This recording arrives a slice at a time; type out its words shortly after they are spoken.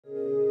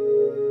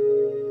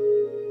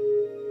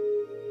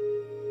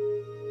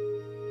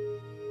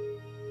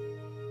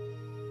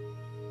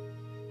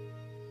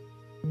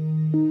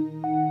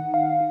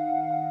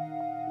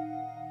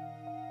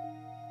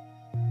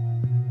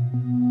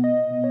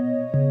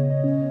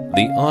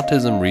The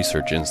Autism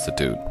Research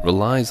Institute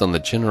relies on the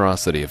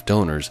generosity of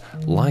donors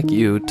like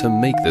you to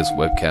make this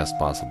webcast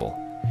possible.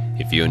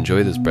 If you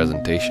enjoy this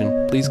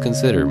presentation, please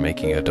consider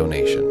making a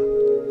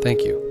donation.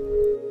 Thank you.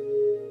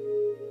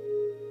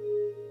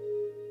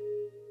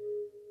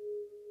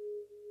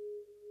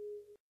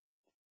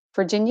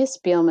 Virginia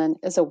Spielmann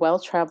is a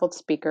well-traveled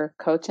speaker,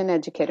 coach, and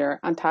educator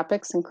on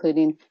topics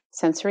including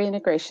sensory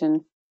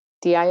integration,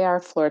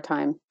 DIR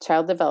Floortime,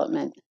 child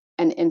development,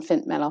 and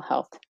infant mental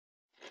health.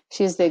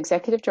 She is the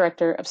executive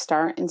director of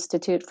STAR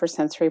Institute for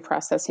Sensory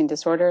Processing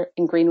Disorder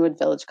in Greenwood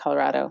Village,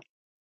 Colorado.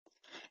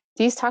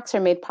 These talks are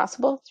made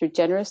possible through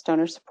generous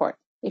donor support.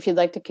 If you'd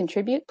like to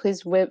contribute,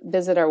 please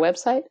visit our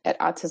website at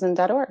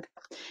autism.org.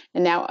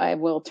 And now I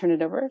will turn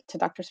it over to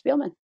Dr.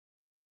 Spielmann.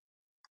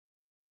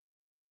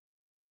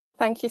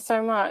 Thank you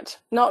so much.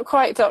 Not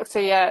quite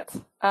doctor yet.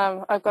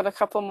 I've got a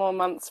couple more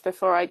months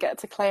before I get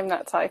to claim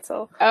that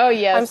title. Oh,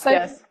 yes,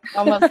 yes.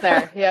 Almost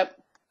there. Yep.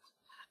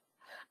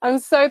 I'm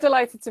so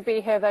delighted to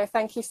be here, though.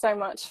 Thank you so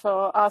much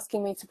for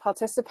asking me to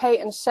participate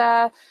and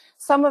share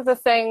some of the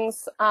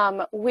things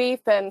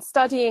we've been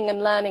studying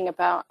and learning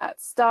about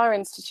at STAR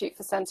Institute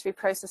for Sensory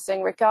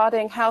Processing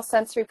regarding how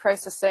sensory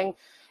processing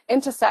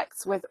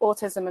intersects with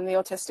autism and the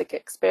autistic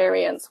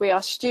experience. We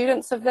are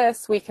students of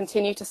this, we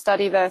continue to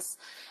study this,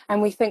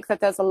 and we think that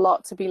there's a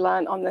lot to be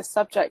learned on this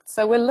subject.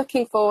 So we're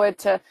looking forward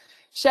to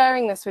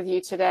sharing this with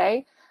you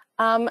today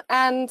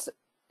and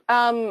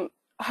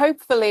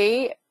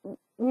hopefully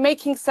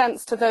making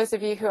sense to those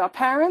of you who are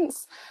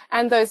parents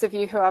and those of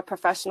you who are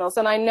professionals.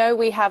 And I know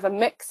we have a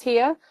mix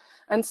here,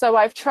 and so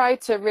I've tried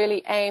to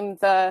really aim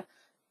the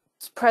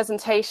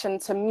presentation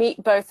to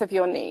meet both of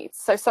your needs.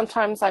 So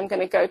sometimes I'm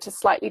going to go to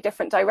slightly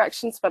different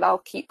directions, but I'll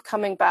keep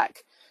coming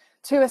back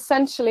to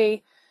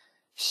essentially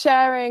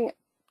sharing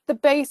the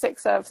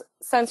basics of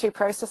sensory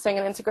processing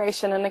and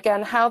integration, and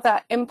again, how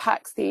that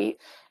impacts the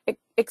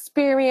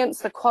experience,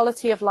 the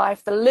quality of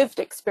life, the lived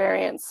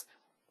experience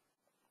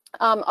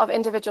of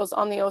individuals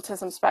on the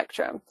autism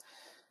spectrum.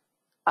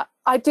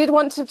 I did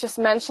want to just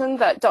mention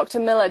that Dr.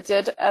 Miller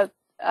did a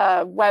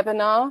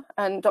webinar,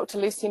 and Dr.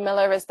 Lucy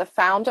Miller is the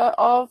founder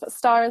of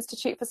STAR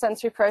Institute for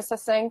Sensory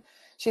Processing.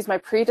 She's my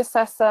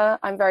predecessor.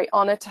 I'm very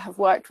honored to have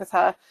worked with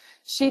her.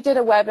 She did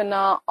a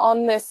webinar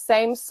on this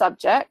same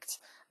subject.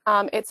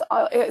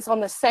 It's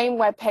on the same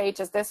webpage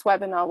as this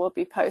webinar will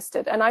be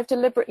posted, and I've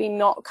deliberately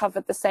not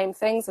covered the same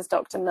things as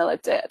Dr. Miller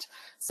did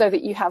so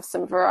that you have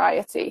some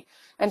variety.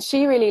 And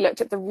she really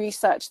looked at the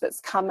research that's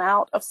come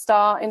out of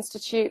STAR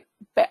Institute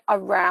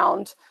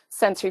around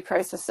sensory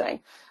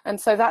processing.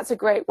 And so that's a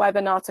great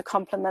webinar to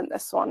complement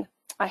this one,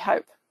 I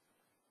hope.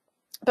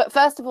 But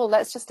first of all,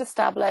 let's just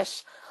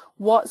establish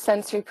what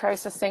sensory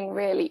processing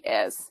really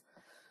is.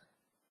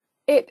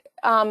 It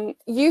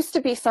used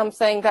to be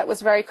something that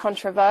was very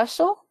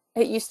controversial.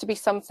 It used to be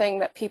something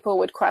that people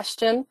would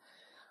question.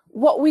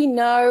 What we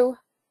know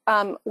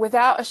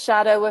without a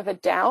shadow of a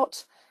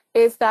doubt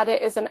is that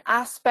it is an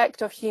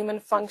aspect of human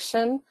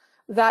function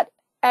that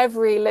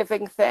every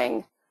living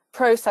thing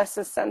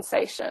processes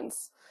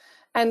sensations.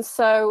 And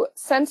so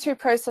sensory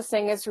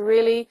processing is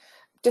really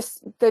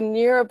just the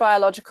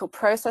neurobiological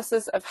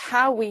processes of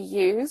how we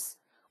use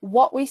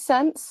what we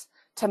sense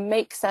to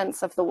make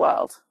sense of the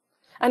world.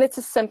 And it's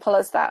as simple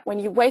as that. When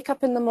you wake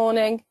up in the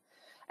morning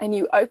and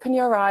you open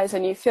your eyes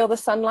and you feel the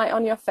sunlight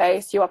on your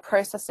face, you are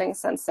processing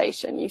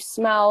sensation. You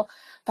smell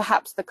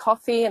perhaps the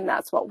coffee, and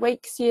that's what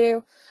wakes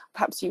you.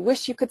 Perhaps you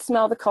wish you could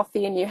smell the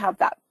coffee and you have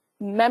that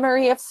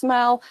memory of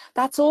smell.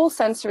 That's all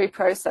sensory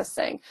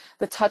processing.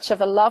 The touch of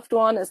a loved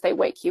one as they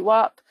wake you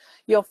up,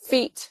 your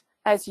feet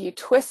as you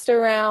twist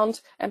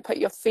around and put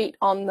your feet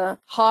on the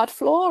hard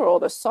floor or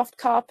the soft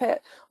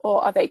carpet,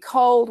 or are they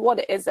cold?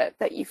 What is it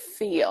that you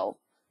feel?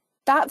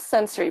 That's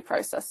sensory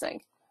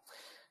processing.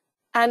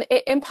 And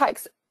it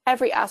impacts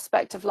every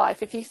aspect of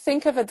life. If you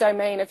think of a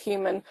domain of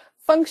human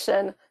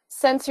function,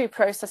 sensory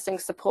processing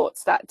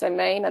supports that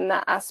domain and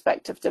that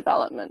aspect of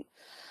development.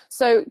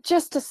 So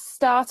just to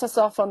start us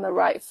off on the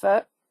right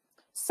foot,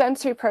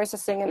 sensory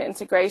processing and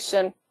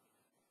integration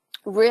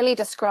really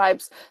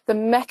describes the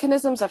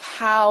mechanisms of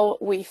how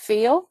we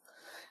feel.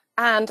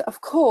 And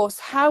of course,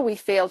 how we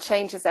feel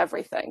changes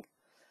everything.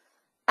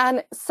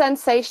 And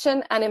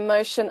sensation and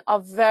emotion are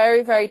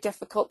very, very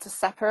difficult to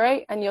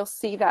separate, and you'll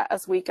see that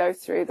as we go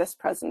through this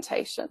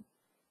presentation.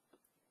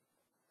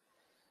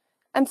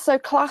 And so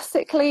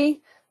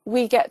classically,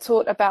 we get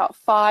taught about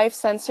 5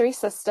 sensory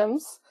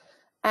systems,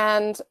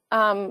 and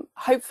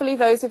hopefully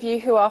those of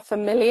you who are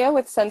familiar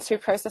with sensory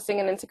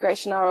processing and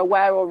integration are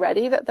aware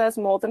already that there's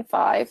more than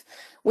 5.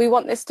 We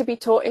want this to be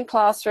taught in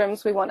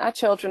classrooms. We want our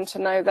children to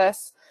know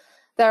this.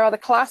 There are the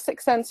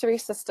classic sensory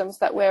systems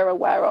that we're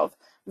aware of: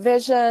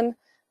 vision,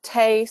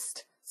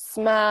 taste,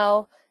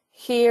 smell,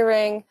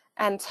 hearing,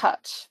 and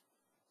touch.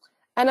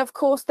 And of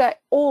course, they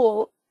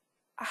all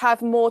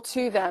have more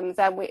to them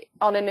than we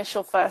on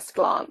initial first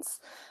glance.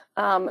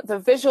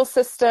 The visual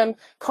system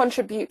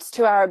contributes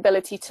to our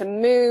ability to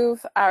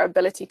move, our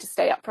ability to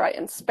stay upright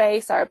in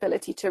space, our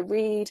ability to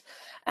read,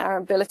 our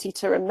ability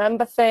to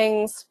remember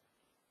things.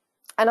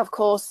 And of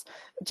course,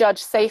 judge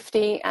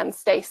safety and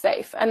stay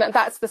safe. And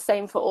that's the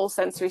same for all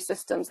sensory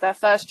systems. Their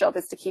first job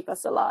is to keep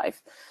us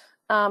alive.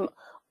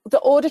 The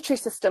auditory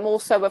system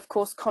also, of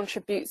course,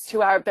 contributes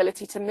to our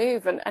ability to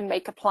move and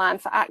make a plan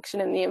for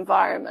action in the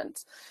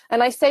environment.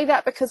 And I say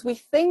that because we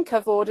think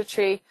of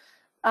auditory,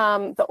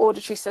 the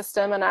auditory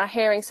system and our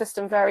hearing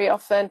system very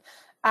often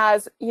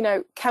as, you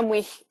know, can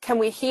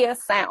we hear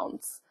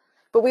sounds?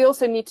 But we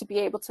also need to be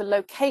able to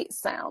locate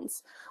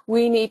sounds.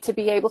 We need to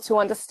be able to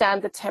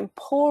understand the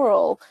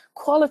temporal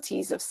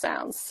qualities of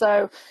sounds.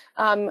 So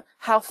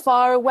how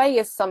far away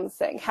is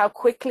something? How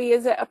quickly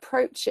is it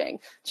approaching?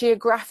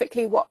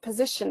 Geographically, what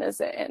position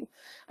is it in?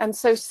 And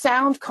so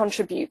sound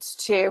contributes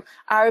to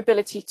our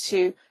ability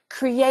to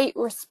create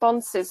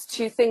responses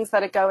to things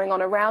that are going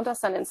on around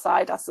us and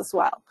inside us as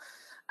well.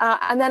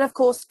 And then, of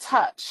course,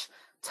 touch.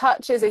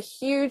 Touch is a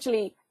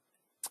hugely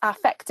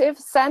affective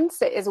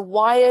sense. It is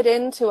wired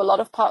into a lot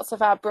of parts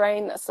of our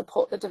brain that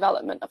support the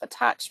development of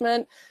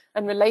attachment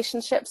and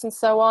relationships and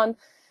so on.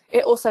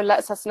 It also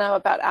lets us know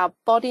about our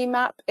body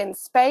map in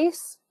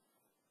space.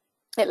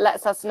 It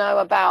lets us know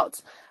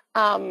about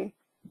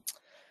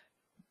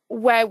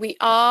where we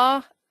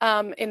are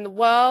in the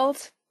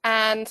world,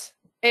 and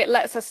it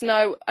lets us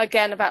know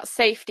again about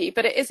safety.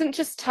 But it isn't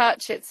just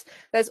touch,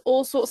 there's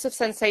all sorts of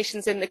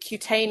sensations in the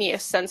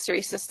cutaneous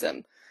sensory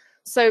system.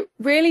 So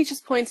really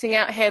just pointing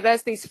out here,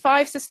 there's these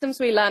 5 systems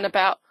we learn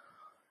about.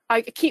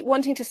 I keep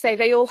wanting to say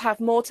they all have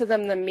more to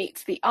them than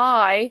meets the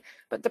eye,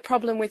 but the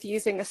problem with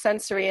using a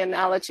sensory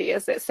analogy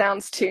is it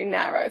sounds too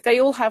narrow. They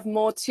all have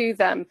more to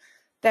them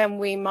than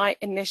we might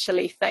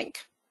initially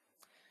think.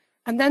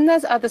 And then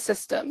there's other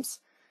systems.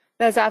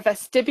 There's our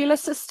vestibular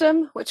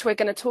system, which we're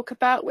going to talk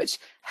about, which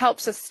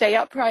helps us stay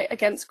upright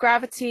against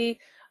gravity,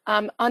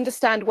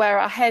 understand where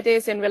our head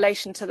is in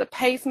relation to the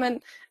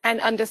pavement,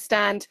 and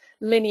understand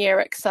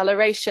linear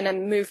acceleration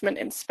and movement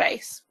in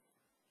space.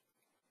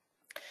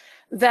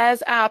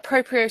 There's our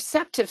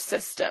proprioceptive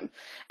system.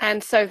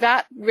 And so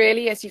that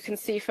really, as you can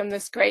see from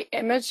this great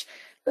image,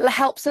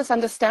 helps us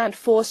understand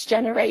force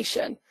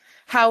generation,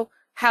 how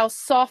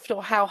soft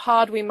or how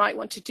hard we might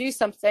want to do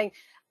something,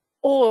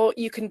 or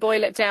you can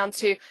boil it down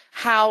to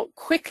how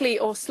quickly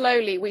or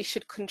slowly we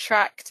should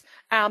contract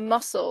our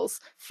muscles,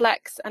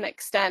 flex and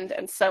extend,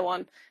 and so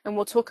on. And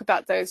we'll talk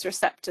about those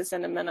receptors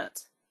in a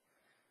minute.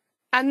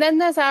 And then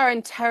there's our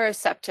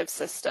interoceptive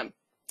system.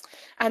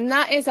 And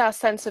that is our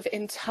sense of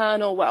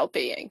internal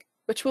well-being,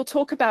 which we'll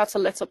talk about a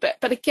little bit.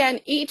 But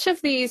again, each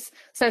of these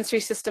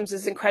sensory systems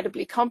is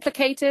incredibly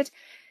complicated.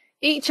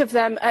 Each of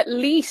them at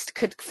least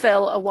could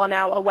fill a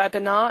 1-hour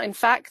webinar. In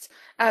fact,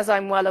 as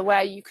I'm well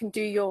aware, you can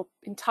do your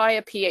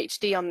entire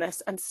PhD on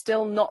this and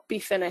still not be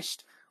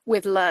finished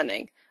with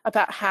learning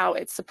about how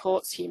it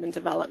supports human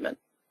development.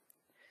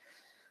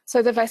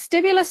 So the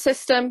vestibular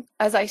system,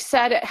 as I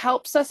said, it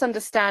helps us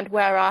understand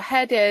where our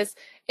head is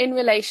in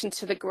relation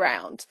to the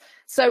ground.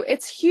 So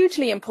it's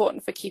hugely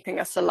important for keeping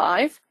us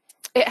alive.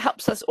 It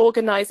helps us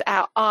organize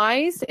our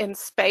eyes in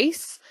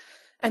space.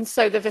 And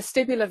so the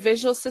vestibular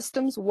visual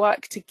systems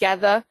work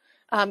together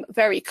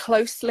very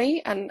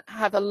closely and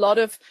have a lot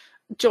of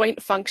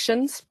joint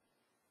functions.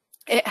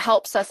 It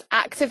helps us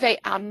activate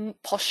our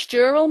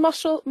postural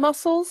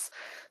muscles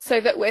so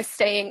that we're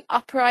staying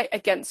upright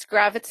against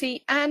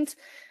gravity and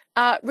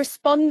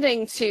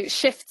responding to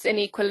shifts in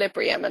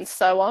equilibrium and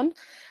so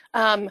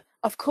on.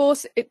 Of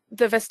course,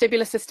 the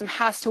vestibular system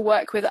has to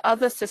work with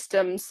other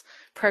systems,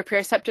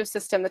 proprioceptive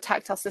system, the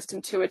tactile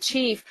system, to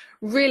achieve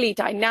really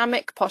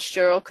dynamic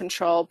postural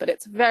control, but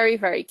it's very,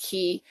 very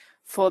key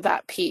for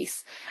that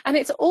piece. And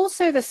it's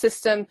also the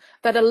system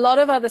that a lot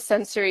of other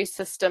sensory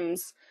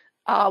systems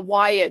are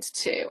wired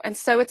to. And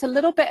so it's a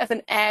little bit of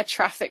an air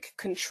traffic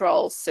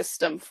control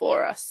system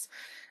for us.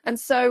 And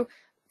so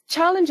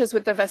challenges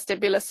with the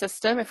vestibular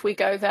system, if we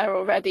go there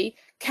already,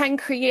 can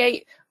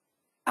create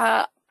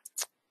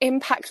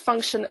impact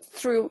function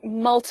through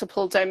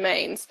multiple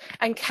domains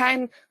and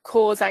can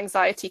cause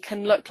anxiety,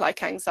 can look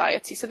like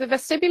anxiety. So the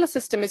vestibular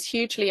system is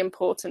hugely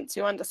important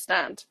to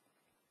understand.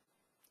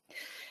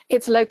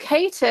 It's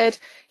located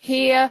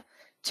here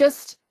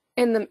just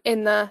in the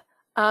inner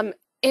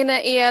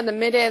ear, the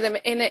mid ear,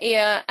 the inner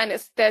ear, and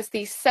there's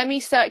these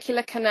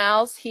semicircular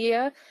canals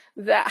here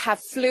that have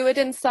fluid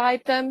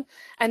inside them,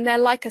 and they're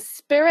like a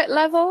spirit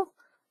level,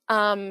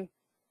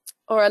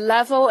 or a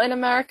level in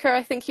America,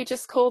 I think you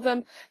just call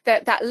them.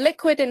 That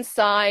liquid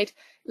inside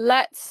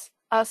lets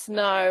us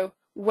know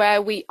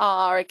where we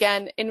are,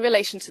 again, in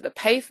relation to the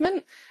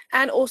pavement,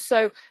 and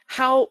also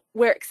how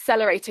we're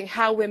accelerating,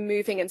 how we're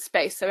moving in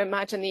space. So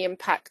imagine the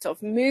impact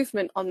of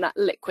movement on that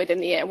liquid in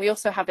the air. And we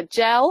also have a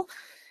gel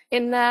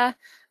in there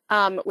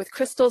with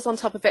crystals on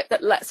top of it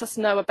that lets us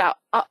know about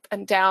up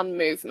and down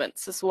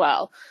movements as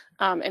well,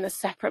 in a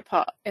separate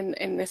part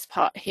in this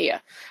part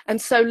here. And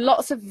so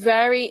lots of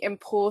very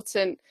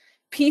important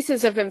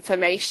pieces of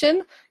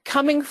information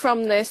coming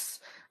from this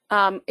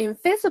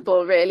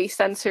invisible, really,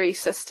 sensory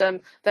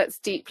system that's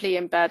deeply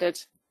embedded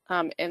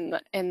in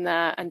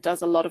there and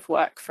does a lot of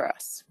work for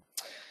us.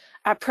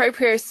 Our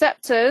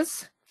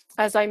proprioceptors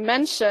as I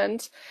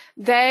mentioned,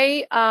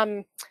 they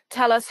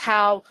tell us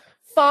how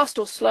fast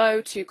or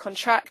slow to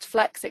contract,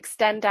 flex,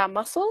 extend our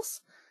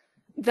muscles.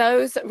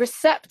 Those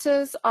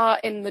receptors are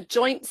in the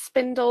joint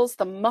spindles,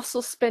 the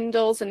muscle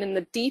spindles, and in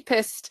the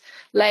deepest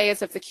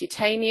layers of the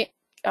cutaneous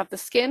of the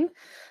skin.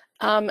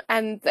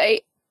 And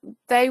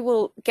they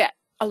will get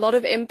a lot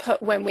of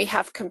input when we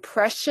have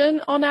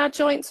compression on our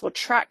joints or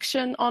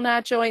traction on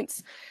our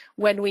joints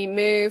when we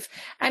move.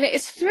 And it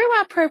is through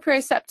our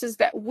proprioceptors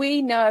that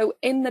we know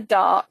in the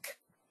dark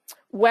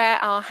where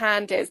our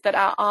hand is, that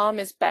our arm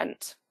is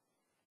bent.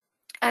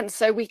 And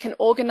so we can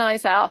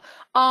organize our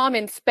arm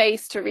in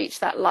space to reach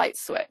that light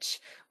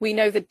switch. We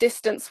know the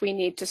distance we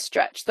need to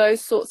stretch,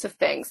 those sorts of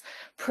things.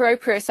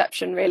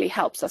 Proprioception really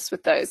helps us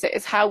with those. It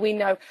is how we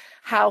know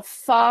how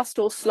fast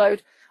or slow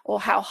or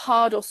how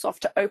hard or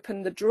soft to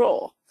open the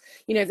drawer.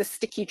 You know, the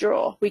sticky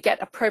drawer. We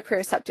get a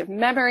proprioceptive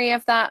memory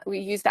of that. We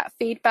use that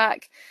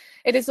feedback.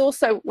 It is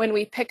also when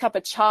we pick up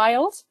a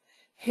child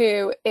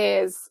who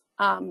is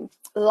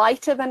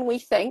lighter than we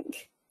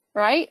think,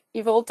 right?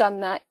 You've all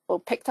done that, or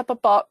picked up a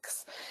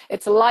box.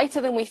 It's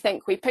lighter than we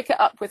think. We pick it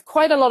up with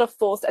quite a lot of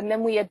force, and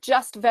then we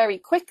adjust very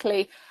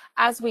quickly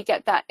as we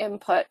get that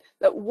input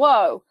that,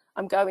 whoa,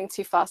 I'm going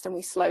too fast, and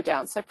we slow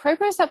down. So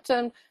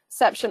proprioception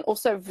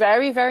also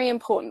very, very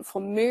important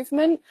for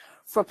movement,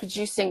 for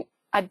producing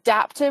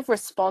adaptive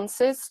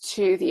responses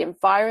to the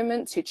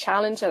environment, to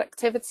challenge and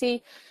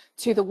activity,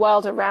 to the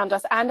world around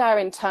us and our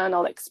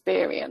internal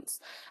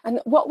experience.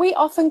 And what we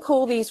often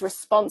call these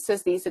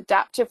responses, these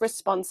adaptive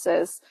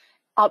responses,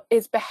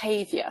 is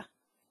behavior.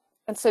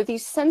 And so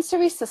these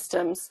sensory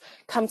systems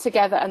come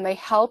together and they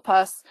help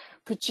us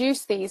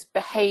produce these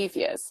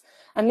behaviors.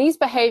 And these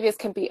behaviors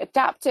can be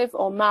adaptive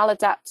or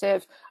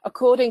maladaptive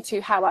according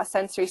to how our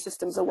sensory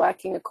systems are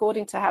working,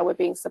 according to how we're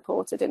being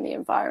supported in the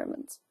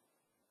environment.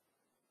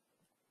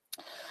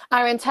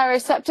 Our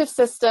interoceptive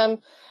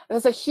system,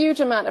 there's a huge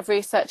amount of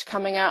research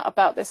coming out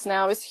about this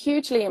now, is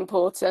hugely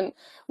important.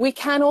 We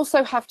can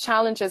also have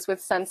challenges with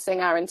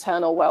sensing our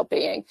internal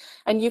well-being.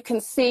 And you can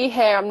see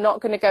here, I'm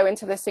not going to go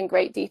into this in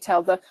great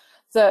detail,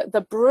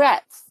 the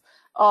breadth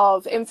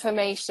of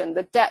information,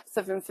 the depth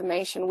of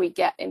information we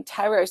get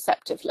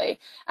interoceptively.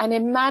 And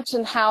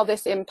imagine how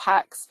this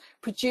impacts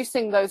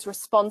producing those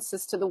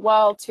responses to the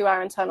world, to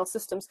our internal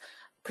systems,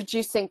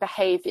 producing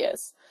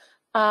behaviors.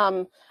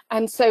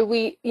 And so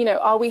we, you know,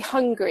 are we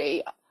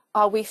hungry?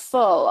 Are we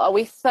full? Are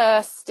we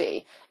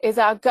thirsty? Is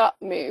our gut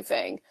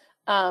moving?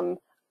 How's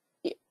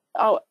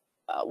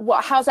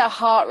our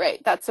heart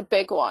rate? That's a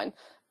big one.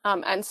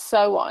 And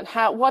so on.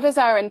 What is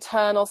our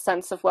internal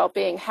sense of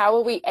well-being? How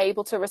are we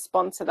able to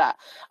respond to that?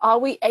 Are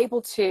we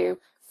able to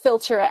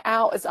filter it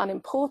out as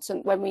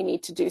unimportant when we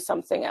need to do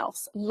something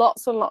else?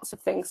 Lots and lots of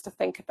things to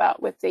think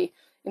about with the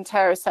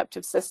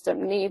interoceptive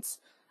system. Needs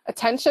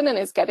attention and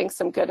is getting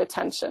some good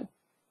attention.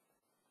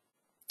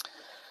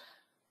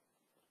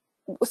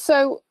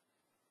 So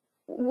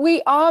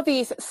we are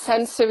these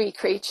sensory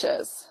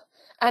creatures.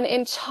 And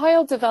in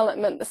child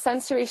development, the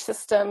sensory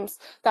systems,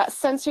 that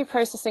sensory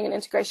processing and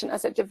integration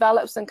as it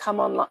develops and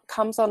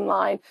comes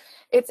online,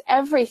 it's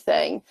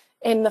everything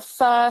in the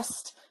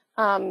first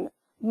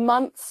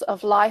months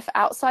of life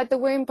outside the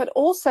womb, but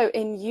also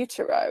in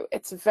utero.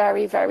 It's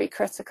very, very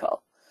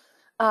critical.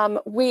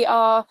 We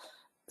are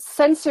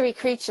sensory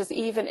creatures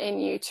even in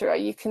utero.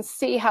 You can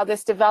see how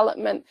this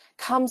development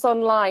comes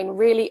online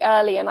really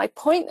early. And I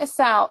point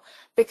this out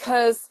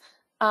because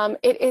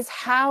it is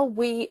how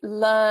we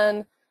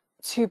learn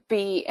to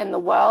be in the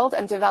world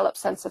and develop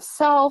sense of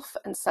self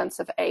and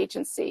sense of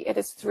agency. It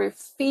is through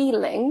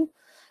feeling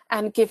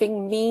and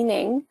giving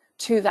meaning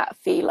to that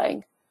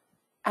feeling.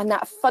 And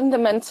that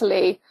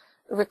fundamentally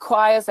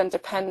requires and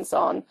depends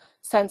on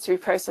sensory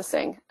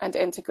processing and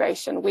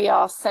integration. We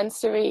are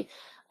sensory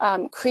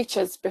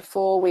creatures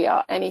before we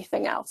are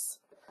anything else.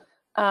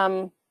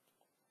 And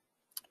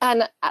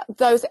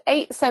those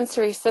 8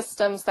 sensory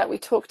systems that we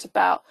talked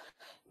about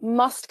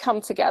must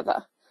come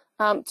together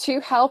to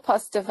help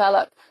us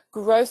develop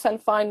gross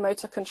and fine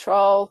motor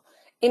control,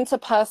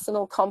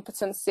 interpersonal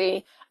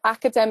competency,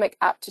 academic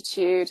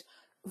aptitude,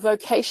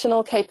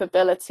 vocational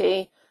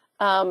capability,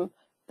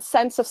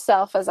 sense of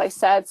self, as I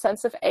said,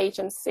 sense of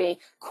agency,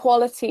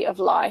 quality of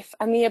life,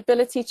 and the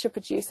ability to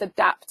produce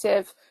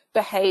adaptive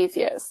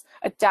behaviors,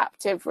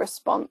 adaptive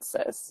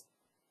responses.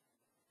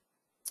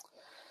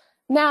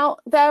 Now,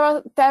 there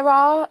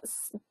are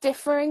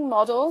differing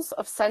models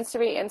of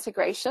sensory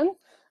integration.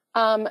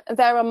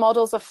 There are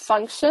models of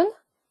function,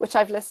 which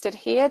I've listed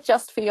here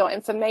just for your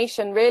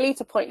information, really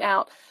to point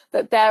out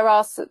that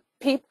there's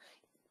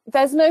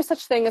no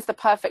such thing as the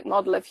perfect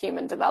model of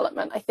human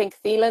development. I think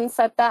Thielen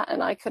said that,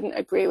 and I couldn't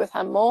agree with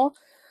her more.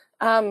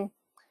 And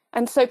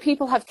so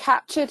people have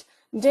captured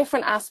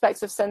different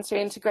aspects of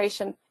sensory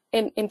integration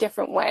in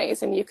different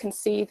ways, and you can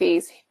see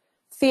these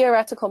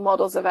theoretical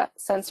models of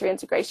sensory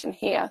integration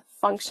here,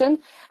 function,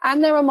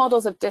 and there are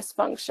models of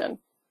dysfunction.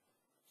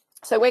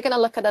 So we're going to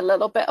look at a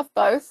little bit of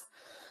both.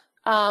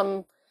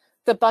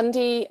 The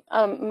Bundy,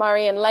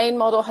 Murray and Lane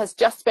model has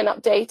just been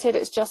updated.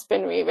 It's just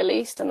been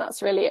re-released, and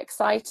that's really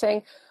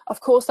exciting. Of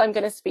course, I'm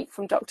going to speak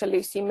from Dr.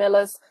 Lucy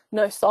Miller's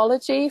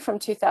Nosology from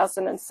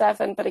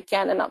 2007, but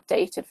again, an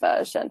updated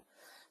version.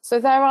 So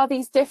there are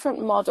these different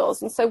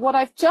models. And so what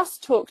I've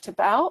just talked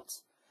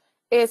about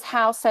is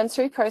how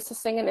sensory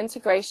processing and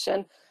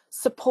integration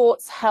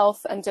supports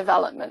health and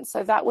development.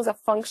 So that was a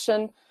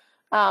function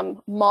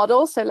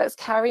model. So let's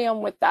carry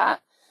on with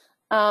that.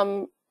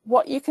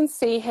 What you can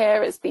see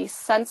here is these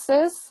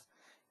senses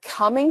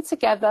coming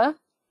together,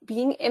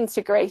 being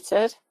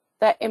integrated,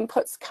 their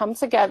inputs come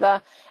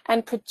together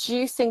and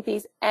producing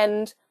these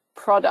end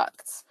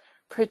products,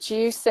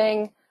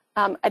 producing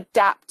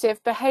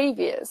adaptive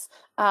behaviors,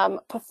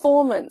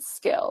 performance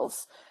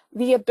skills,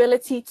 the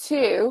ability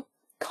to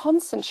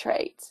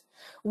concentrate.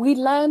 We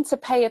learn to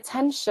pay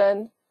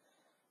attention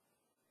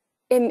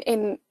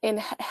in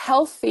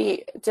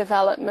healthy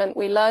development.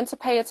 We learn to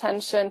pay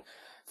attention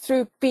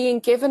through being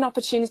given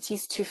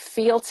opportunities to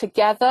feel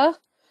together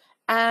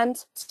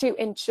and to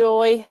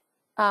enjoy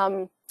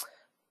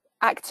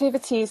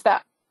activities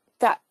that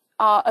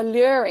are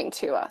alluring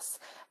to us,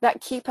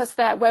 that keep us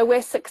there, where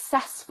we're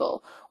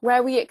successful,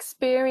 where we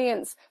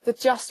experience the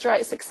just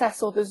right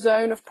success or the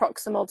zone of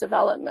proximal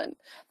development.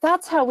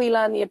 That's how we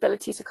learn the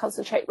ability to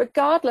concentrate,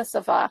 regardless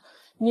of our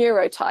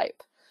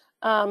neurotype.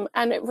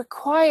 And it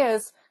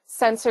requires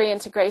sensory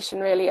integration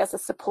really as a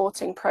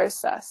supporting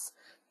process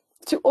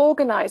to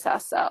organize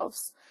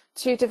ourselves,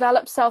 to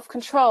develop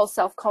self-control,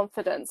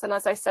 self-confidence, and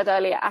as I said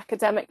earlier,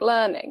 academic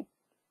learning.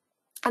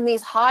 And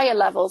these higher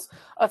levels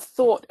of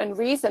thought and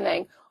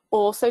reasoning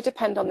also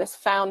depend on this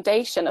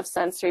foundation of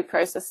sensory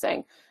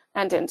processing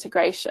and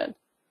integration.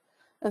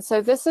 And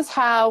so this is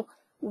how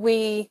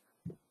we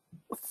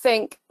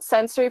think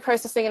sensory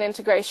processing and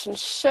integration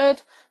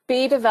should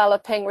be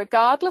developing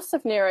regardless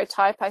of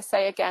neurotype, I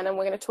say again, and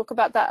we're going to talk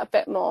about that a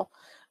bit more.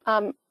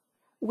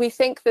 We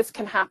think this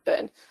can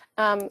happen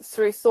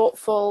through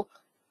thoughtful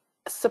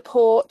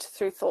support,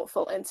 through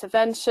thoughtful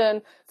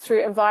intervention,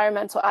 through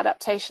environmental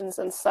adaptations,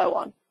 and so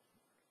on.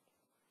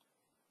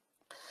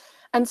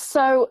 And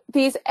so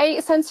these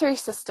 8 sensory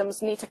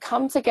systems need to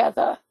come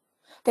together.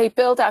 They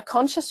build our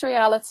conscious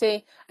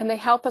reality, and they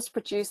help us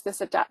produce this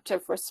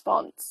adaptive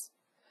response.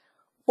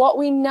 What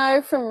we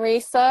know from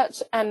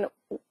research, and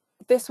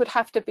this would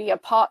have to be a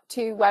part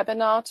 2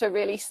 webinar to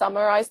really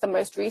summarize the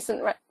most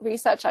recent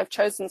research. I've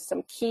chosen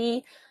some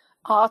key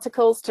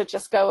articles to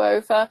just go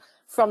over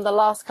from the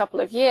last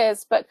couple of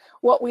years. But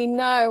what we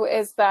know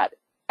is that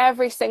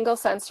every single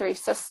sensory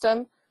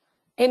system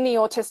in the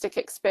autistic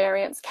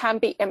experience can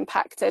be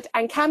impacted,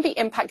 and can be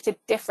impacted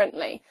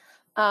differently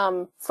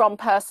from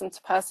person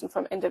to person,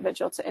 from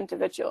individual to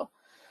individual.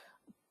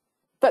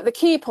 But the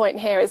key point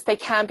here is they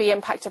can be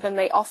impacted, and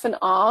they often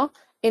are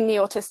in the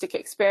autistic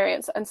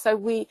experience. And so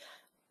we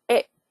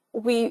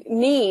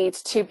need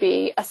to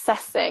be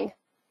assessing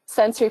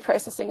sensory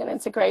processing and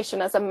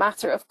integration as a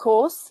matter of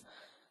course,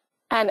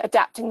 and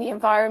adapting the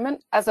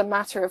environment as a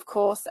matter of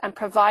course, and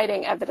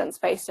providing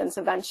evidence-based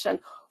intervention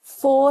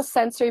for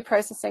sensory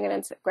processing and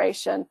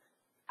integration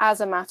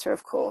as a matter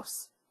of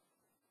course.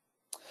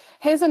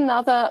 Here's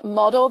another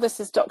model. This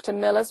is Dr.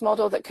 Miller's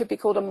model that could be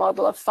called a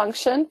model of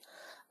function.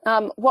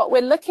 What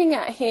we're looking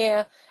at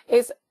here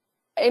is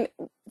in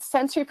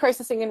sensory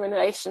processing in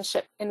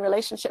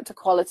relationship to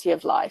quality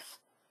of life.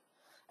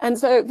 And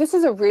so this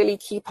is a really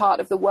key part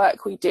of the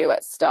work we do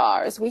at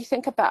STAR, as we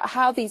think about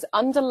how these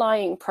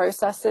underlying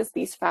processes,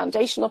 these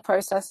foundational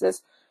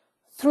processes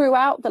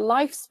throughout the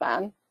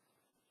lifespan,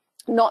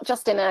 not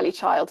just in early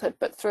childhood,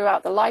 but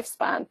throughout the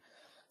lifespan,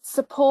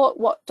 support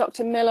what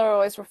Dr. Miller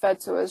always referred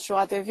to as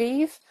joie de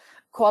vivre,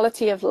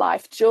 quality of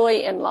life, joy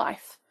in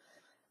life.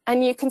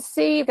 And you can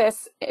see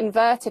this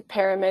inverted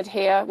pyramid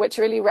here, which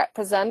really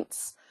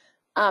represents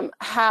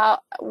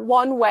how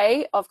one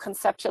way of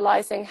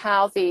conceptualizing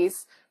how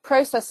these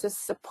processes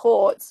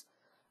support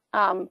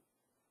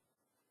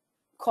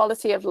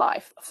quality of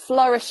life.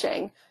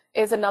 Flourishing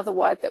is another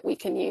word that we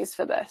can use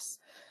for this.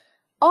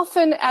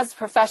 Often as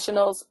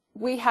professionals,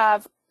 we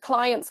have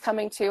clients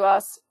coming to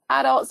us,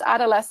 adults,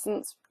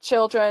 adolescents,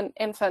 children,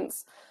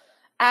 infants,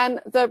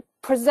 and the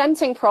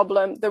presenting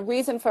problem, the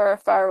reason for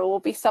referral will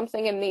be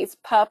something in these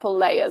purple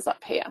layers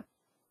up here.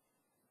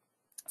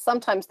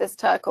 Sometimes this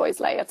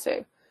turquoise layer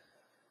too.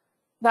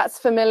 That's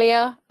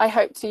familiar, I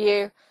hope, to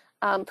you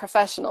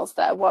professionals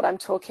there, what I'm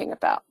talking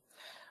about.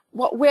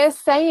 What we're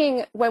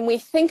saying when we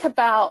think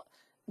about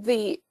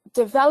the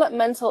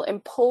developmental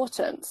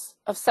importance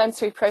of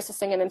sensory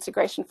processing and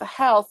integration for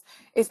health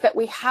is that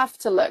we have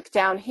to look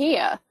down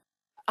here.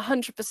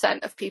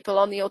 100% of people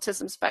on the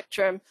autism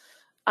spectrum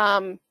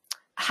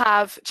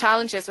have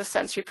challenges with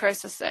sensory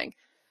processing.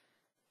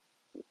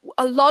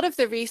 A lot of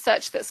the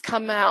research that's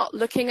come out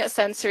looking at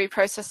sensory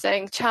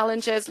processing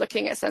challenges,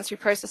 looking at sensory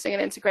processing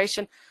and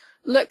integration,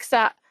 looks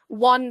at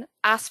one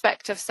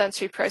aspect of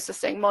sensory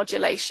processing,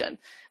 modulation.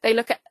 They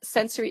look at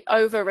sensory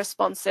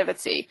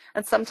over-responsivity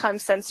and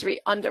sometimes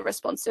sensory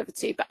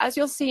under-responsivity. But as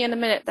you'll see in a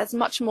minute, there's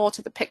much more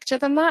to the picture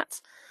than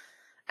that.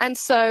 And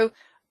so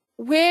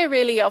we're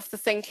really of the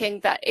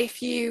thinking that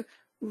if you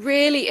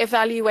really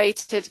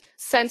evaluated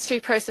sensory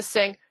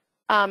processing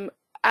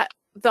at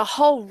the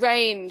whole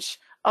range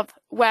of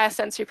where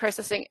sensory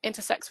processing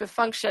intersects with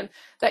function,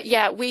 that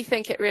yeah, we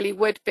think it really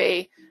would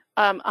be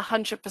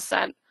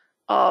 100%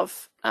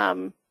 of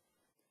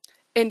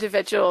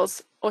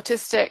individuals,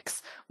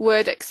 autistics,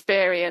 would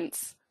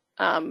experience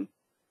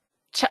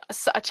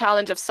a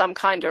challenge of some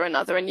kind or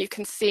another. And you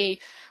can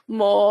see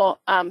more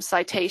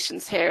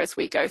citations here as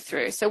we go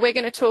through. So we're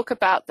going to talk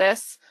about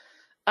this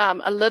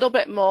a little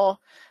bit more,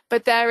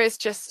 but there is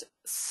just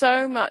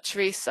so much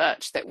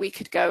research that we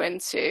could go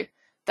into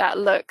that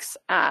looks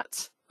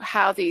at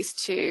how these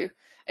two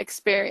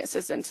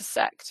experiences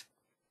intersect.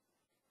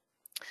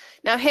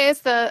 Now here's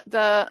the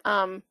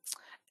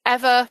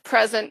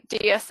ever-present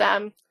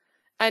DSM,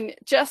 and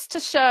just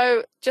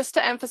to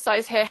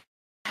emphasize here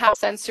how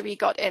sensory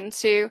got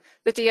into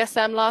the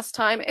DSM last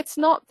time. It's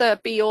not the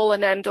be-all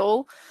and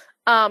end-all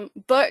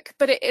book,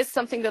 but it is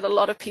something that a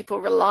lot of people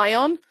rely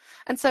on.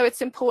 And so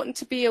it's important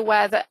to be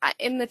aware that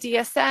in the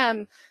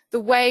DSM, the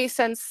way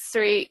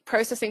sensory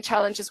processing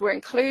challenges were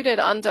included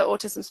under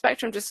autism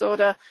spectrum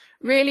disorder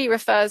really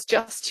refers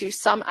just to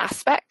some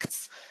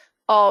aspects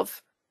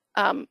of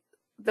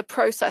the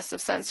process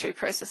of sensory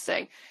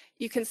processing.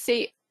 You can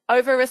see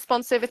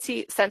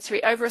over-responsivity,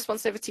 sensory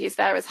over-responsivity is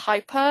there as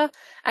hyper,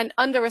 and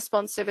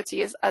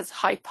under-responsivity is as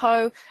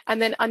hypo, and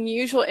then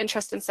unusual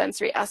interest in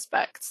sensory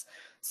aspects.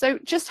 So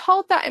just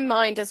hold that in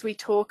mind as we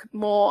talk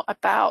more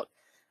about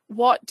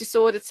what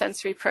disordered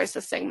sensory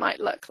processing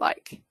might look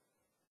like.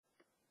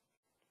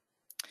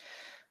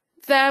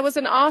 There was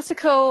an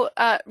article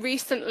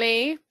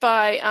recently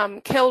by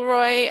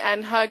Kilroy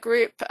and her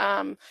group,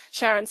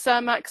 Sharon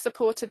Cermak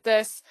supported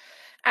this,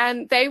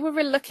 and they were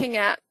looking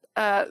at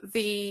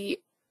the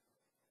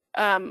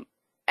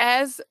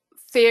Ayres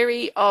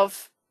theory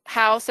of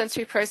how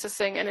sensory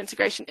processing and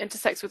integration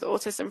intersects with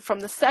autism from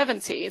the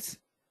 70s.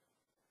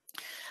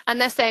 And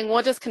they're saying,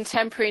 what does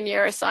contemporary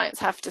neuroscience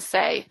have to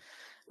say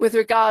with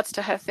regards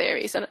to her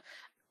theories? And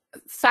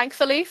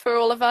thankfully for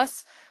all of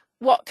us,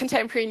 what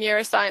contemporary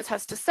neuroscience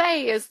has to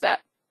say is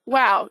that,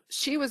 wow,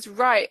 she was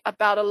right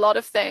about a lot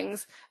of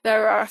things.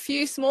 There are a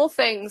few small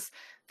things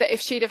that if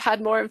she'd have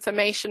had more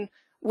information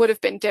would have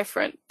been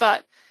different.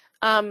 But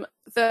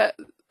the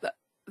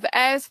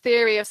Ayres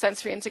theory of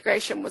sensory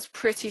integration was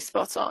pretty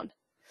spot on.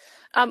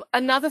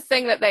 Another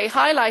thing that they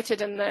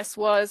highlighted in this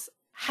was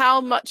how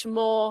much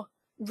more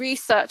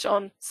research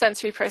on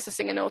sensory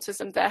processing in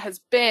autism there has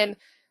been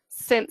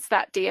since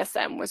that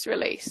DSM was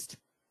released.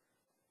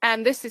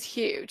 And this is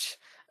huge.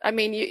 I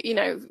mean, you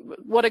know,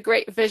 what a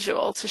great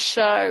visual to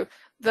show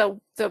the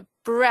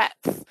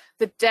breadth,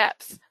 the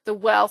depth, the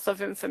wealth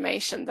of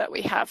information that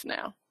we have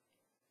now.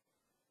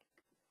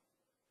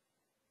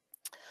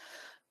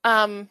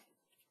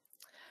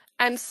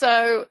 And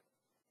so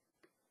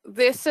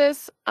this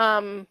is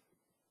not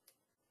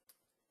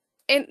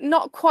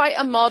quite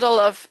a model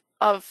of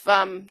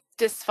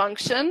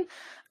dysfunction,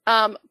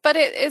 but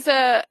it is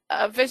a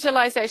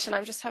visualization.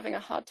 I'm just having a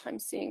hard time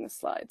seeing the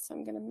slides, so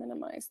I'm going to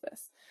minimize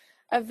this.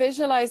 A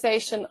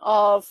visualization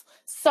of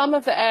some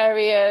of the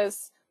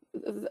areas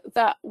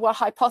that were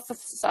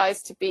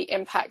hypothesized to be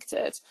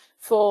impacted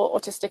for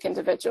autistic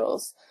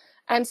individuals.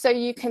 And so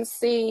you can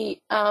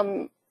see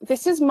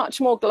this is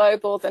much more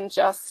global than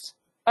just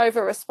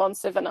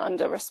over-responsive and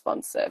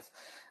under-responsive.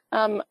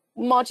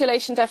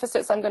 Modulation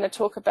deficits I'm going to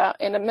talk about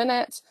in a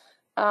minute,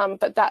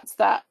 but that's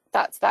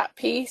that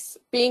piece.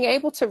 Being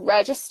able to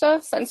register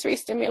sensory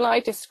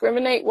stimuli,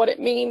 discriminate what it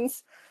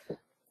means,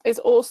 was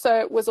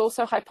also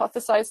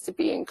hypothesized to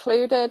be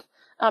included.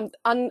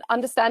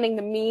 Understanding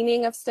the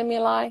meaning of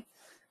stimuli,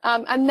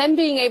 and then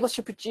being able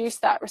to produce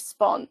that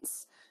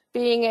response,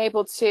 being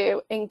able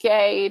to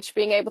engage,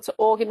 being able to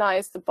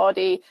organize the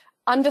body,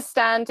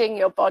 understanding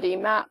your body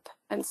map,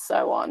 and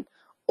so on,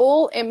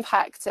 all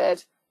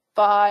impacted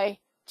by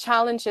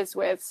challenges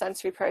with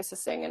sensory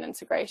processing and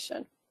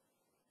integration.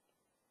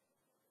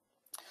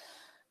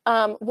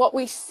 What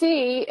we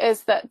see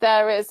is that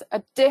there is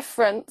a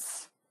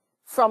difference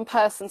from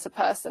person to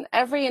person.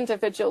 Every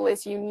individual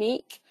is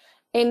unique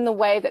in the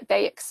way that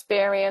they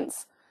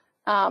experience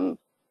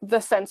the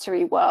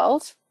sensory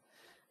world,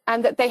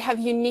 and that they have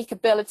unique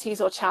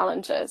abilities or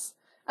challenges.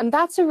 And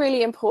that's a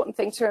really important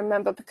thing to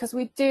remember, because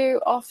we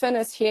do often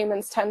as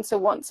humans tend to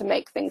want to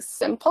make things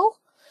simple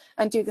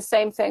and do the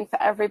same thing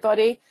for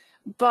everybody.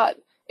 But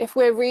if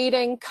we're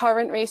reading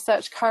current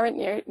research, current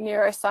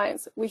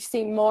neuroscience, we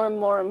see more and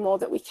more and more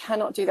that we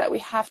cannot do that. We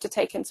have to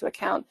take into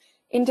account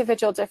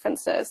individual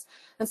differences.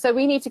 And so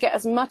we need to get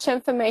as much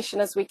information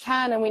as we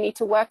can, and we need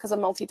to work as a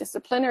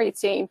multidisciplinary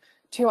team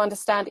to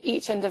understand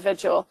each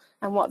individual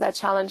and what their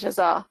challenges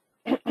are.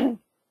 And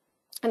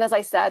as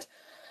I said,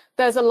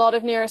 there's a lot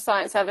of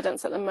neuroscience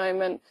evidence at the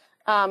moment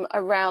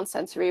around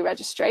sensory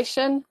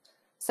registration,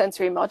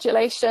 sensory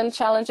modulation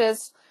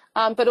challenges,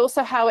 but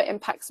also how it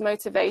impacts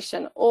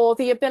motivation or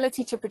the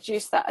ability to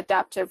produce that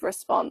adaptive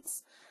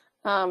response.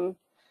 And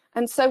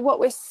so what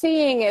we're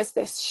seeing is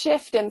this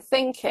shift in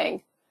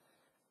thinking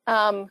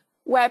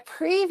where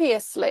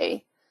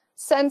previously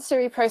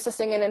sensory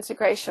processing and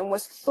integration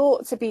was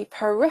thought to be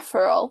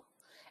peripheral.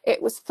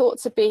 It was thought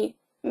to be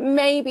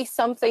maybe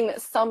something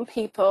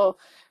that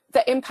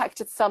that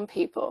impacted some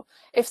people.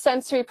 If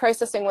sensory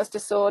processing was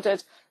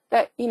disordered,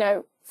 that, you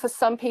know, for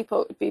some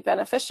people it would be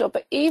beneficial.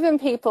 But even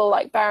people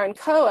like Baron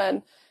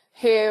Cohen,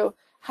 who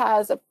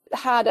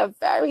had a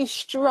very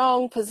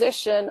strong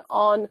position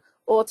on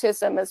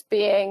autism as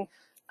being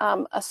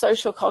a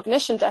social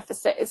cognition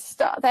deficit,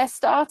 they're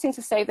starting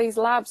to say, these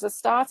labs are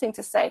starting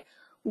to say,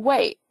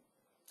 wait,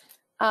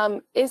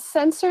 is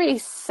sensory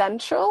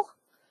central?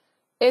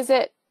 Is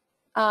it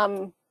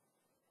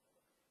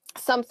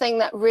something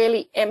that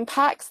really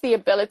impacts the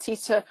ability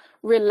to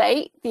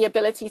relate, the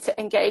ability to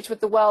engage with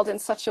the world in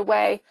such a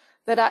way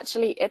that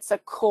actually it's a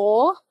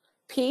core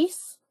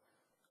piece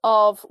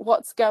of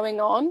what's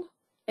going on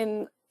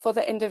for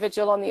the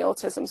individual on the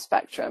autism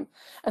spectrum?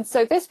 And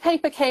so this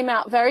paper came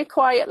out very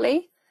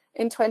quietly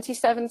in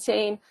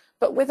 2017,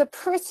 but with a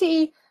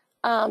pretty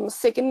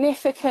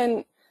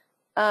significant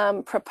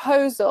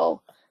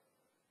proposal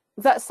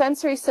that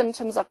sensory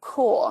symptoms are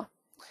core,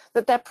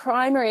 that they're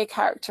primary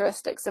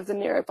characteristics of the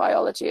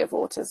neurobiology of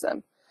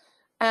autism,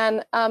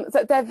 and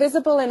that they're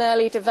visible in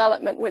early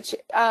development, which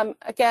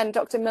again,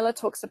 Dr. Miller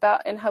talks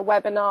about in her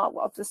webinar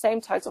of the same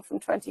title from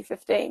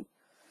 2015.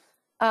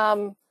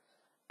 And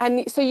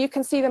so you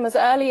can see them as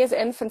early as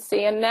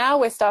infancy, and now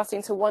we're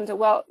starting to wonder,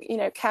 well, you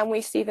know, can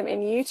we see them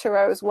in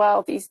utero as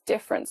well, these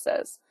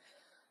differences?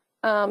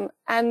 And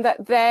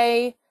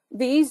that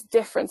these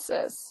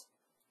differences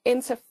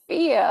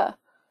interfere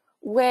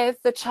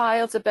with the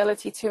child's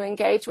ability to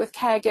engage with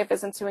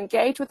caregivers and to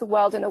engage with the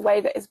world in a way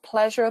that is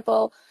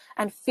pleasurable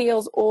and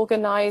feels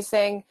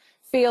organizing,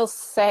 feels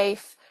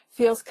safe,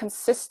 feels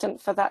consistent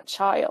for that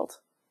child.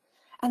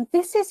 And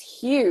this is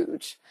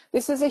huge.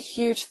 This is a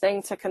huge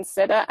thing to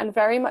consider and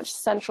very much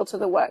central to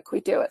the work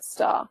we do at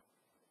STAR.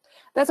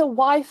 There's a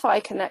Wi-Fi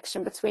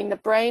connection between the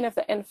brain of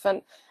the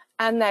infant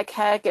and their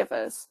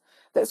caregivers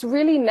that's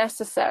really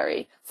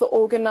necessary for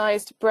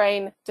organized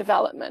brain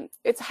development.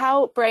 It's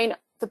how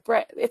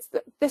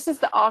this is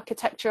the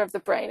architecture of the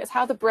brain. It's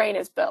how the brain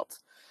is built.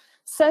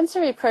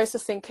 Sensory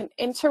processing can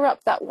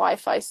interrupt that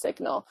Wi-Fi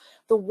signal.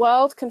 The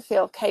world can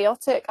feel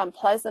chaotic,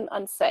 unpleasant,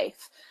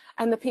 unsafe,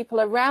 and the people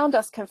around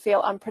us can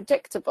feel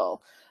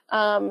unpredictable,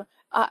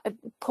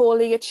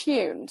 poorly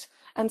attuned,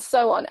 and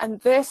so on. And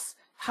this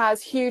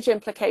has huge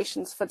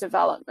implications for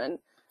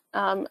development,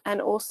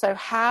 and also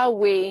how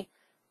we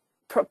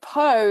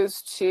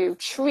propose to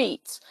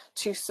treat,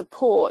 to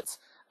support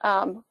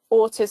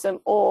autism,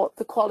 or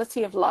the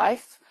quality of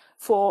life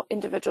for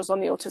individuals on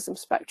the autism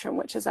spectrum,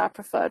 which is our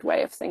preferred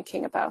way of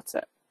thinking about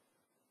it.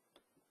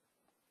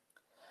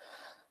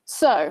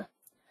 So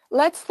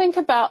let's think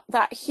about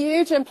that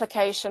huge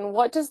implication.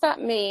 What does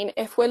that mean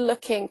if we're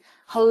looking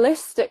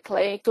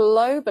holistically,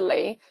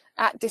 globally,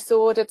 at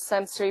disordered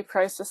sensory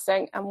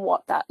processing and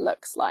what that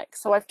looks like?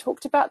 So I've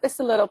talked about this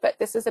a little bit.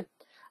 This is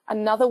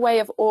another way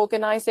of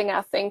organizing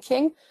our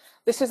thinking.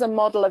 This is a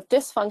model of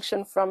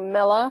dysfunction from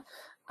Miller,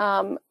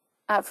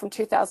 from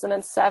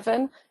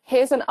 2007.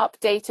 Here's an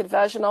updated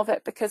version of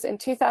it, because in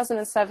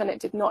 2007 it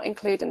did not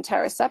include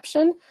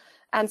interoception,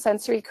 and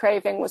sensory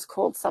craving was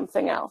called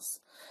something else.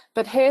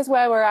 But here's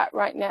where we're at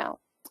right now.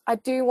 I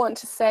do want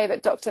to say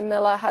that Dr.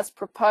 Miller has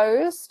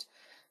proposed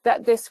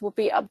that this will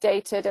be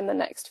updated in the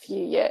next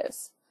few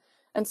years.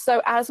 And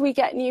so as we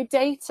get new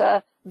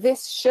data,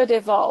 this should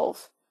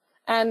evolve.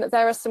 And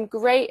there are some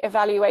great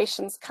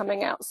evaluations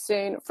coming out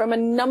soon from a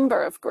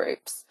number of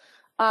groups,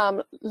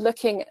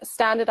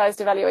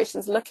 standardized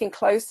evaluations, looking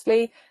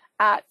closely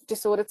at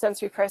disordered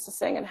sensory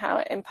processing and how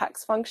it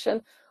impacts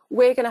function.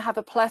 We're going to have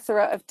a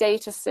plethora of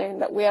data soon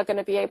that we are going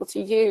to be able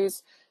to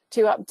use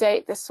to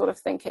update this sort of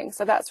thinking.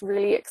 So that's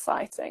really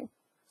exciting.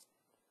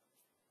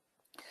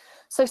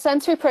 So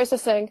sensory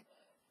processing,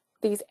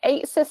 these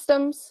 8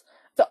 systems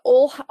that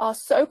all are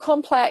so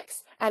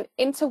complex and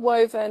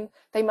interwoven,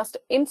 they must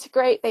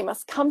integrate, they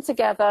must come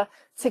together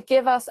to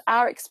give us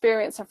our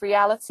experience of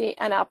reality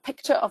and our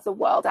picture of the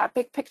world, our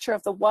big picture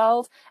of the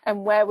world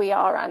and where we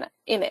are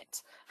in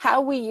it. How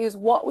we use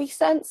what we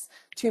sense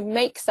to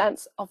make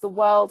sense of the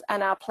world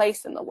and our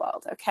place in the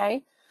world,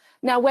 okay?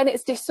 Now, when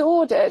it's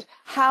disordered,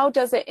 how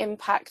does it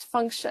impact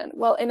function?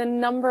 Well, in a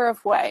number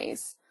of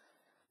ways.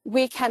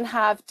 We can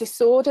have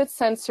disordered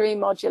sensory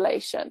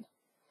modulation.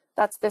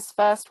 That's this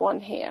first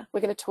one here.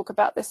 We're going to talk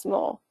about this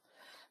more.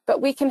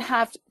 But we can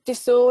have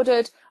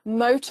disordered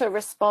motor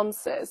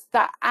responses.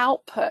 That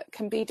output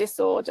can be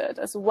disordered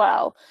as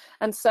well.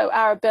 And so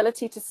our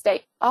ability to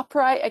stay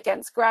upright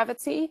against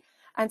gravity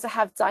and to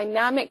have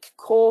dynamic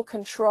core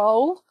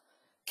control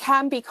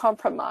can be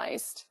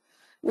compromised.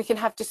 We can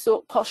have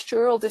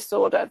postural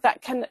disorder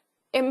that can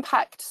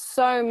impact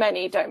so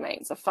many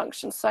domains of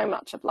function, so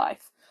much of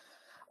life.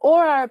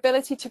 Or our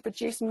ability to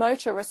produce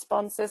motor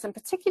responses, and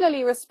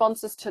particularly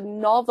responses to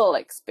novel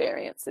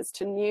experiences,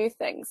 to new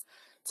things,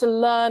 to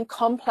learn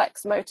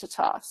complex motor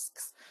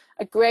tasks.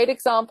 A great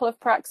example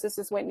of praxis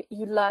is when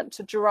you learn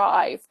to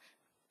drive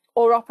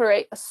or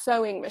operate a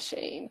sewing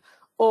machine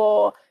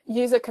or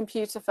use a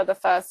computer for the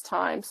first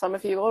time. Some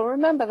of you will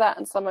remember that,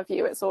 and some of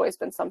you it's always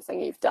been something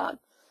you've done.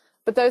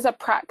 But those are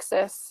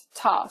praxis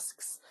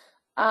tasks.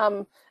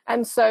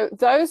 And so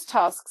those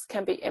tasks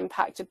can be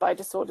impacted by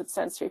disordered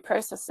sensory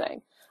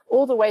processing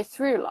all the way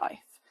through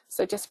life.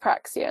 So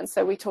dyspraxia, and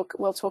so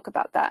we'll talk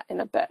about that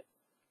in a bit.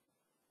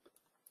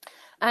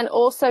 And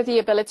also the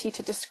ability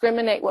to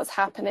discriminate what's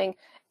happening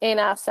in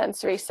our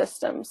sensory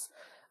systems.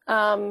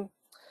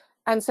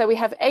 And so we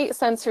have 8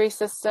 sensory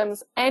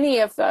systems. Any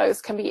of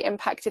those can be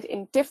impacted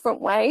in different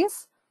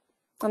ways,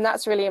 and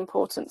that's really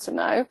important to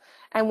know.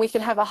 And we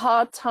can have a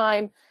hard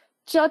time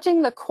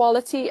judging the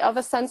quality of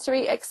a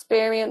sensory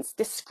experience,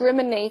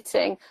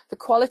 discriminating the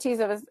qualities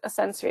of a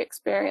sensory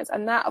experience,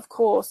 and that, of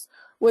course,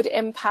 would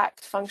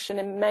impact function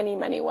in many,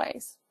 many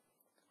ways.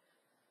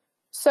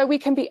 So we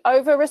can be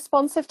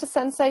over-responsive to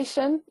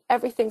sensation.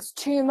 Everything's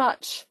too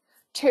much,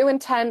 too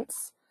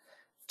intense,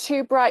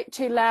 too bright,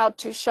 too loud,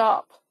 too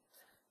sharp,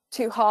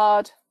 too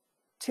hard,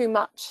 too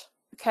much,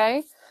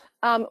 okay?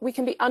 We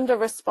can be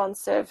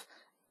under-responsive.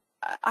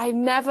 I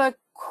never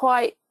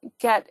quite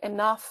get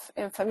enough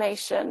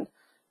information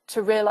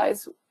to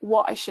realize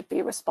what I should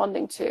be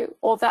responding to,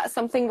 or that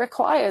something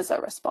requires a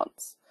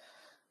response.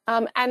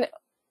 And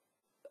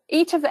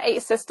each of the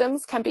 8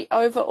 systems can be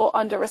over or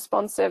under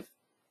responsive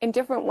in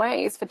different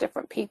ways for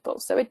different people.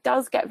 So it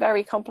does get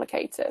very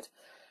complicated.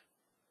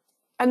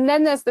 And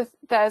then there's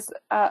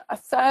a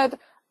third,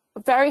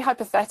 very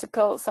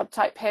hypothetical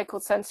subtype here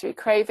called sensory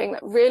craving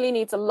that really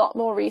needs a lot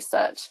more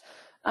research.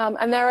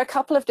 And there are a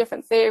couple of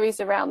different theories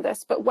around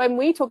this, but when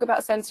we talk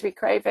about sensory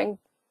craving,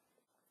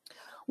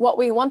 what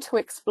we want to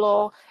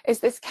explore is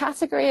this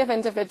category of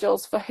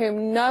individuals for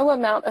whom no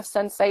amount of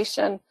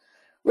sensation,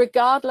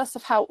 regardless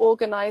of how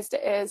organized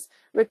it is,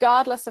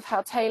 regardless of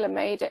how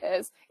tailor-made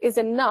it is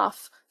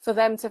enough for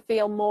them to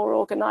feel more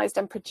organized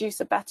and produce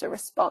a better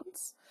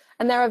response.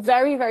 And they're a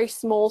very, very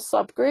small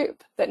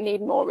subgroup that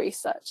need more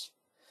research.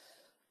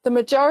 The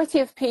majority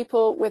of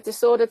people with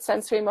disordered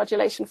sensory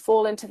modulation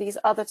fall into these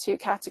other 2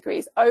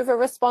 categories: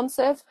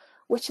 over-responsive,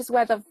 which is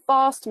where the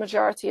vast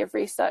majority of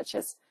research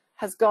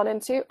has gone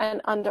into, and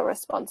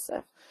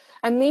under-responsive.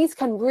 And these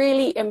can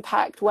really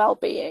impact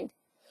well-being,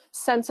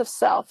 sense of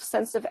self,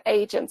 sense of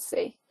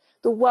agency.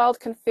 The world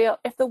can feel,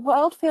 if the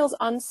world feels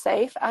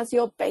unsafe as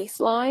your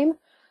baseline,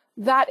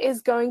 that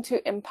is going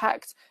to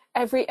impact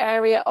every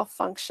area of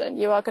function.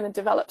 You are going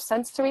to develop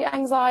sensory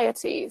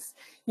anxieties.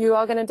 You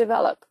are going to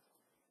develop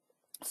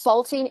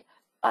faulty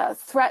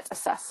threat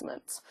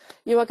assessment.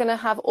 You are going to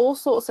have all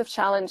sorts of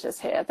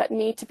challenges here that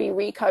need to be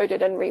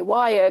recoded and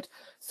rewired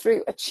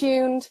through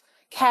attuned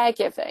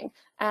caregiving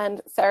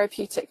and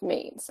therapeutic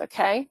means,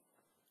 okay?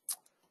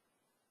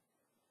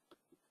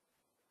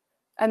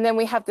 And then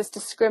we have this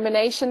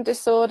discrimination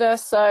disorder.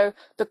 So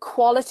the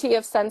quality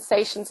of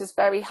sensations is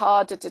very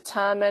hard to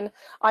determine.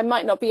 I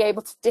might not be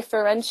able to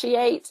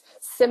differentiate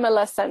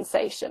similar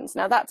sensations.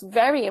 Now that's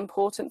very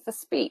important for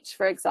speech,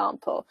 for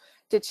example.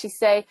 Did she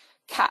say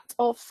cat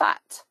or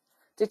fat?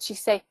 Did she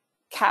say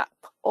cap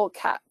or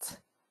cat?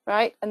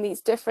 Right? And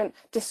these different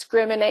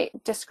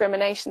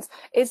discriminations.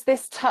 Is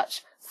this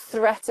touch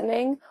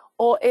threatening,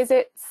 or is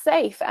it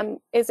safe,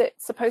 and is it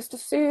supposed to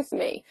soothe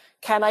me?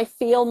 Can I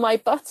feel my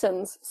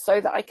buttons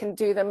so that I can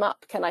do them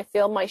up? Can I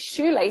feel my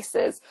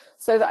shoelaces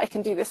so that I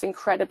can do this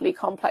incredibly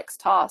complex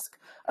task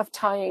of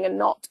tying a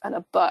knot and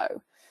a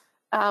bow?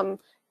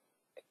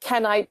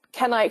 Can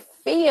I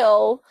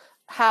feel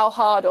how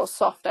hard or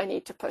soft I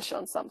need to push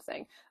on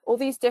something? All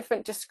these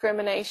different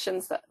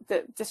discriminations,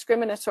 the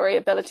discriminatory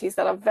abilities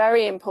that are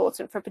very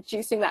important for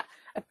producing that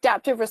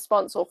adaptive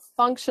response or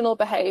functional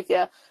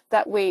behavior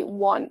that we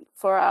want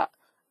for our,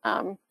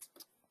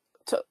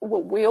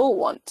 what we all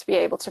want to be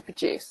able to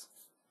produce.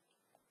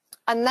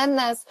 And then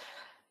there's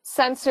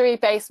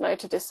sensory-based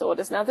motor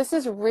disorders. Now this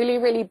is really,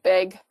 really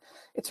big.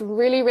 It's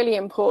really, really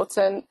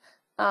important,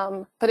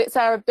 but it's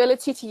our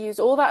ability to use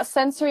all that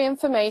sensory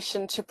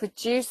information to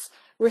produce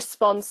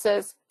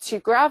responses to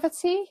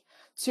gravity,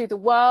 to the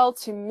world,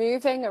 to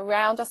moving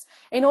around us,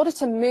 in order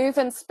to move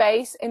in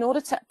space, in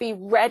order to be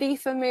ready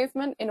for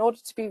movement, in order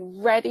to be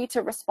ready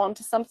to respond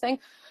to something.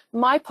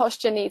 My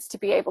posture needs to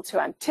be able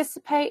to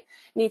anticipate,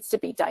 needs to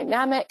be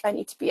dynamic. I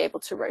need to be able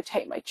to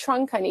rotate my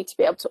trunk. I need to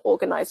be able to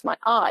organize my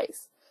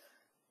eyes.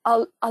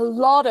 A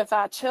lot of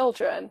our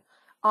children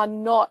are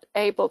not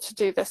able to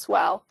do this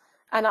well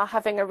and are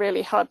having a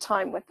really hard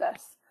time with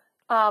this.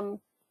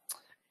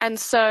 And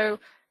so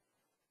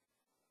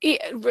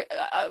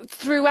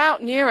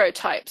throughout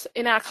neurotypes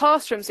in our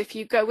classrooms, if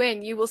you go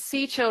in, you will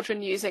see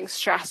children using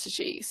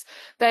strategies.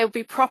 They'll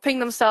be propping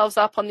themselves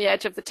up on the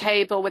edge of the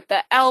table with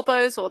their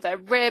elbows or their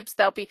ribs.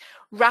 They'll be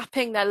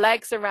wrapping their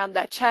legs around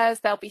their chairs.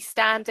 They'll be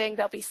standing.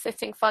 They'll be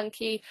sitting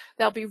funky.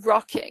 They'll be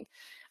rocking.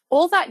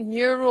 All that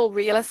neural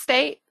real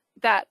estate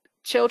that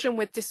children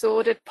with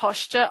disordered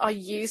posture are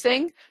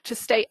using to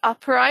stay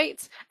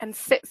upright and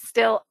sit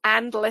still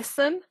and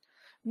listen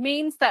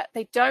means that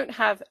they don't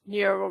have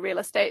neural real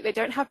estate, they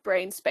don't have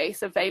brain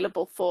space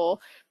available for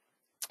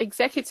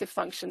executive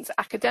functions,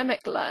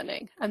 academic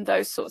learning, and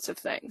those sorts of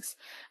things.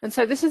 And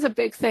so this is a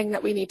big thing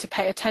that we need to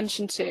pay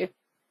attention to,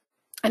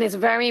 and is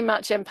very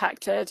much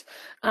impacted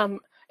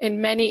in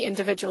many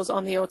individuals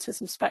on the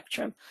autism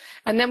spectrum.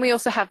 And then we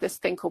also have this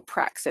thing called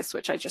praxis,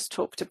 which I just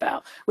talked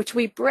about, which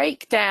we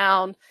break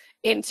down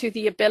into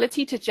the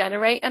ability to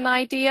generate an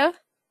idea,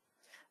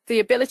 the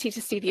ability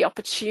to see the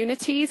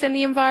opportunities in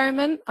the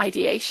environment,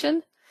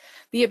 ideation,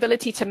 the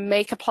ability to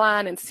make a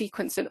plan and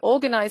sequence and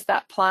organize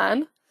that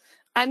plan,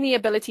 and the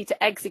ability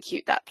to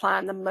execute that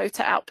plan, the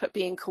motor output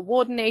being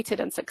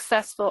coordinated and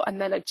successful, and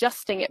then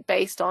adjusting it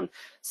based on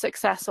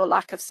success or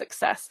lack of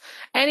success.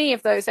 Any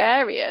of those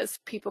areas,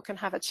 people can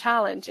have a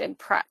challenge in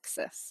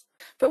praxis.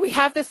 But we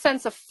have this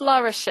sense of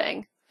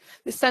flourishing,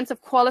 this sense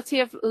of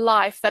quality of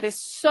life that is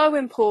so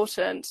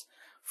important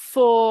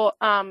for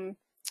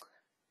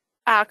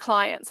our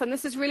clients. And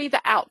this is really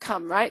the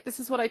outcome, right? This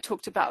is what I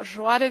talked about: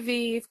 joie de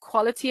vivre,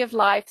 quality of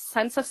life,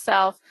 sense of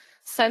self,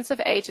 sense of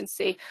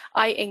agency.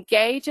 I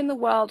engage in the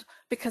world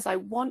because I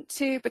want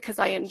to, because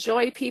I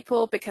enjoy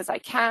people, because I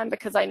can,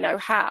 because I know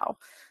how.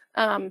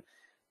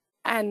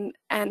 And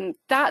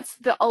that's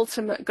the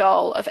ultimate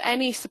goal of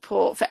any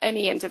support for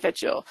any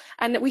individual.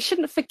 And we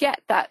shouldn't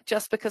forget that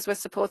just because we're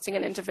supporting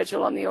an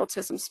individual on the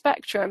autism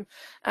spectrum,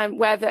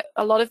 where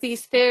a lot of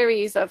these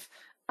theories of,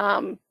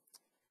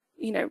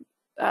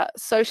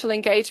 social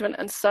engagement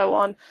and so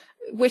on,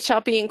 which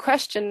are being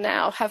questioned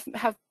now, have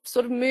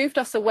sort of moved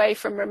us away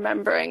from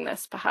remembering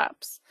this,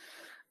 perhaps.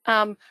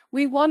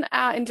 We want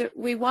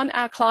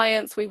our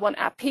clients, we want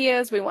our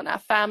peers, we want our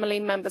family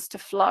members to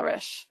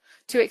flourish,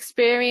 to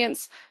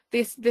experience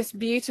this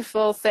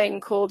beautiful thing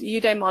called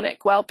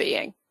eudaimonic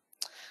well-being,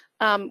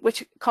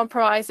 which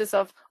comprises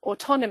of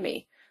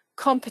autonomy,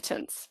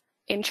 competence,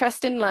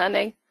 interest in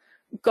learning,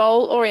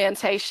 goal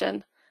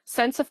orientation,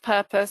 sense of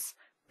purpose,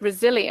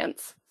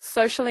 resilience,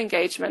 social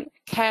engagement,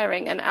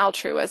 caring, and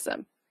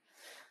altruism.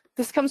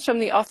 This comes from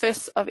the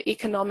Office of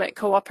Economic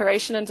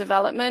Cooperation and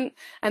Development,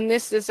 and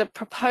this is a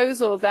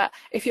proposal that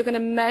if you're going to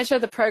measure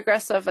the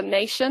progress of a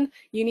nation,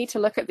 you need to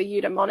look at the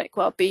eudaimonic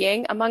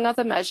well-being, among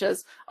other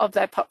measures, of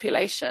their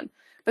population.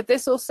 But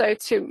this also,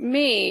 to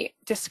me,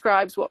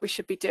 describes what we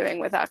should be doing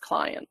with our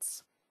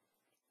clients,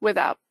 with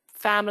our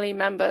family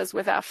members,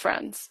 with our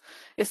friends,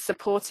 is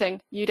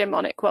supporting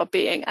eudaimonic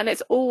well-being. And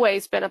it's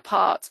always been a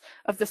part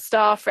of the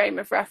STAR frame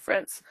of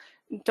reference.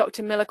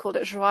 Dr. Miller called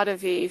it joie de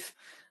vivre.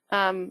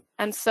 And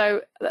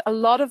so a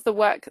lot of the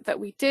work that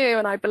we do,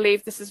 and I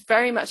believe this is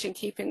very much in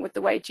keeping with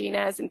the way Jean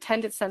Eyre's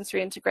intended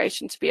sensory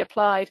integration to be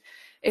applied,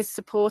 is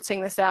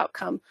supporting this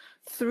outcome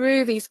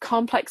through these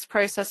complex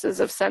processes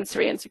of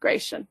sensory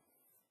integration.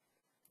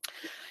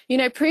 You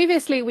know,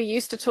 previously we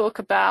used to talk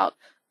about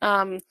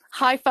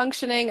high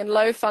functioning and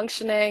low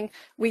functioning.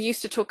 We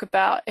used to talk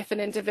about if an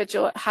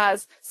individual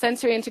has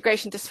sensory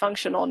integration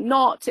dysfunction or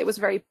not. It was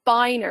very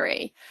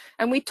binary.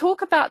 And we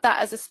talk about that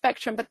as a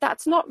spectrum, but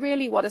that's not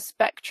really what a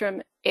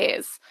spectrum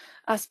is.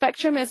 A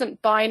spectrum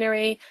isn't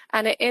binary,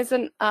 and it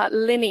isn't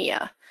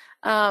linear.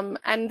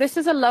 And this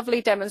is a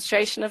lovely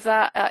demonstration of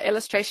that,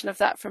 illustration of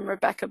that from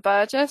Rebecca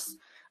Burgess,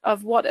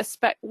 of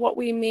what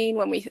we mean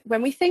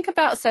when we think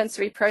about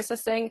sensory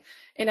processing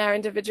in our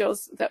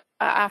individuals, that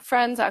our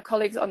friends, our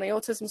colleagues on the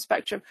autism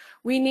spectrum.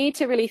 We need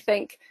to really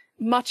think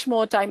much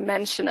more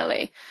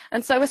dimensionally.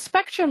 And so a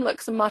spectrum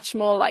looks much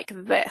more like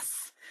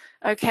this.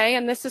 Okay,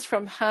 and this is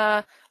from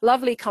her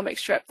lovely comic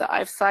strip that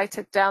I've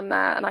cited down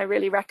there, and I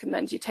really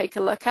recommend you take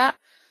a look at.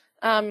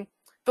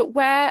 But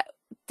where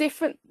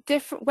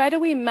do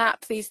we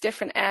map these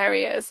different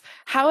areas?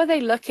 How are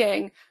they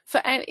looking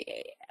for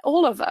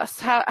all of us?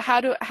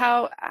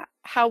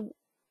 How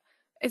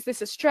is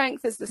this a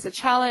strength? Is this a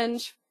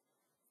challenge?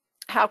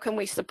 How can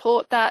we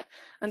support that?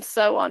 And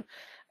so on.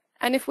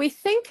 And if we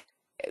think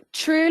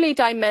truly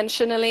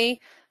dimensionally,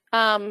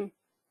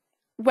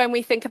 when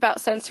we think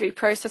about sensory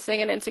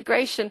processing and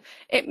integration,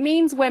 it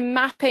means we're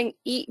mapping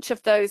each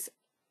of those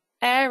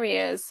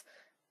areas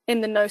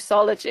in the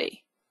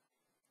nosology.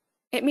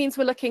 It means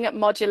we're looking at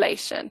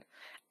modulation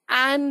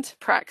and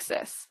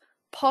praxis,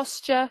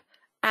 posture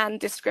and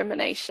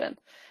discrimination.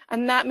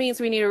 And that means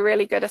we need a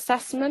really good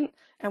assessment,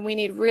 and we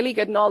need really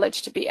good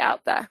knowledge to be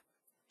out there.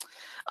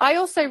 I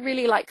also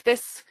really like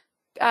this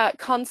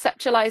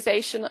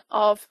conceptualization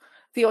of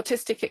the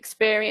autistic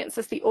experience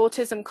as the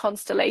autism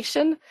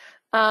constellation.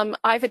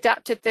 I've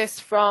adapted this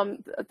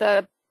from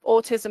the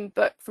autism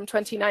book from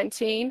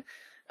 2019.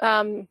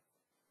 And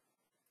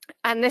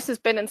this has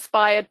been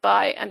inspired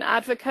by an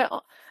advocate.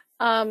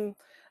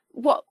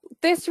 What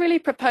this really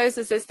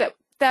proposes is that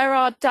there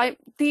are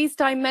these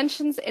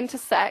dimensions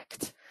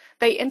intersect,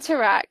 they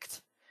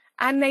interact,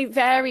 and they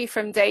vary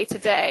from day to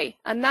day.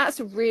 And that's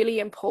really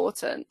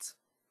important.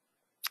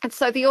 And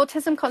so the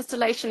autism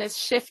constellation is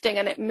shifting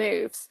and it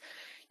moves.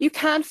 You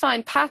can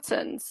find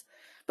patterns,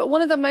 but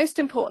one of the most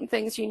important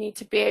things you need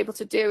to be able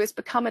to do is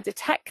become a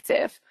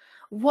detective.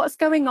 What's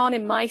going on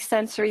in my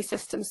sensory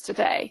systems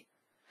today?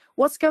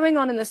 What's going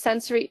on in the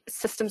sensory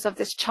systems of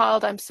this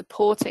child I'm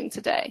supporting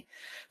today?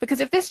 Because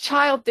if this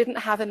child didn't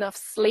have enough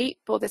sleep,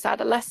 or this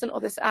adolescent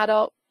or this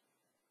adult,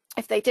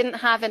 if they didn't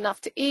have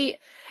enough to eat,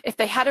 if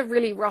they had a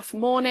really rough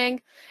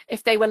morning,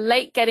 if they were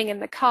late getting in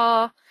the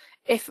car,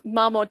 if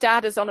mum or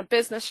dad is on a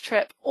business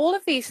trip, all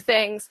of these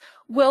things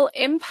will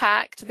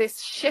impact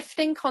this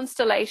shifting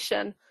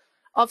constellation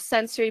of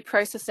sensory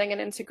processing and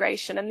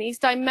integration, and these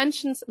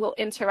dimensions will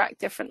interact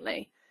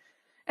differently.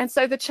 And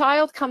so the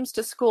child comes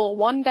to school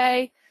one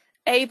day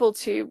able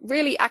to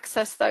really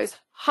access those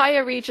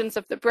higher regions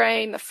of the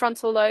brain, the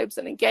frontal lobes,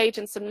 and engage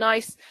in some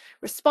nice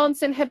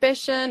response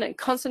inhibition and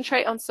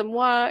concentrate on some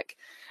work.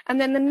 And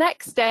then the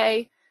next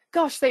day,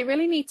 gosh, they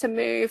really need to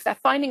move. They're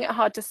finding it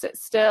hard to sit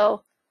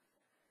still.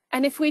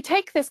 And if we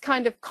take this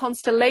kind of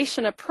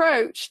constellation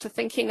approach to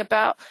thinking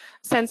about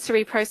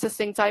sensory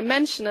processing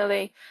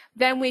dimensionally,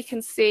 then we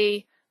can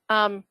see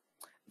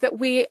that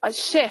we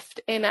shift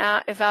in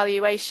our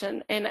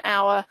evaluation, in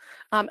our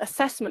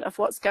assessment of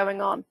what's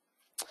going on.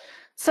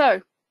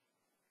 So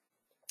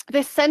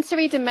this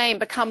sensory domain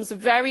becomes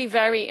very,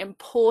 very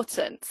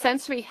important.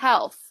 Sensory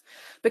health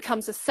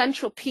becomes a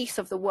central piece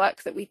of the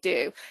work that we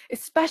do,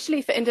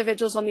 especially for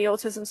individuals on the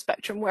autism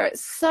spectrum, where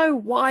it's so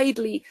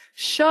widely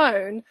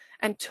shown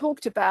and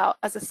talked about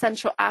as a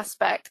central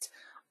aspect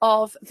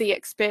of the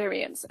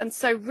experience. And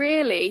so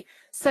really,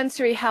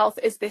 sensory health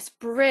is this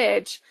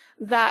bridge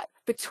that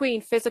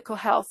between physical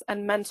health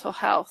and mental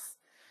health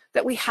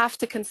that we have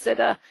to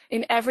consider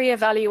in every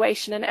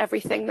evaluation and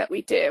everything that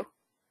we do.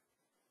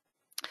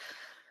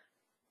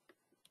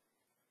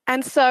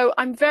 And so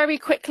I'm very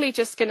quickly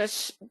just going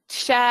to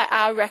share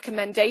our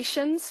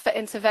recommendations for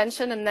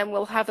intervention, and then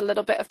we'll have a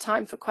little bit of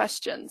time for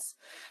questions,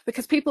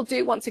 because people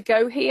do want to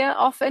go here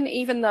often,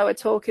 even though a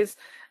talk is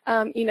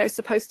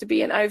supposed to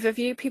be an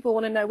overview. People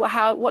want to know,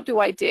 well, what do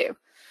I do?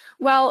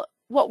 Well,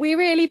 what we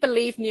really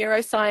believe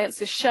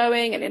neuroscience is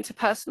showing, and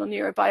interpersonal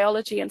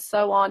neurobiology and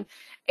so on,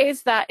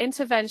 is that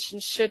intervention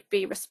should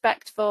be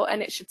respectful,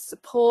 and it should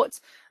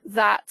support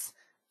that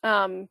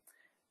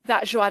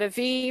that joie de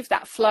vivre,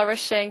 that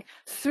flourishing,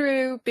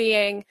 through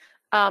being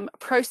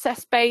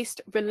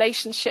process-based,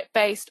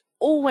 relationship-based,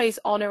 always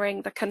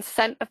honoring the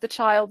consent of the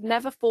child,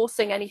 never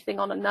forcing anything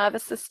on a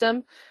nervous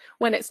system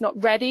when it's not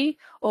ready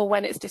or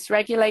when it's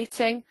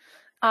dysregulating,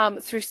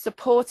 through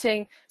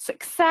supporting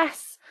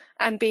success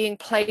and being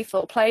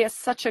playful. Play is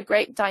such a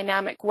great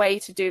dynamic way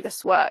to do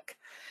this work.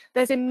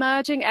 There's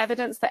emerging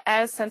evidence that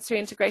AIRS sensory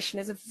integration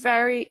is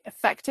very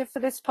effective for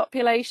this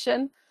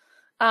population.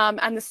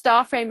 And the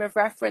star frame of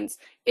reference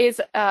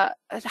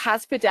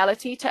has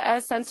fidelity to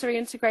AIRS sensory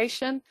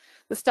integration.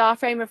 The star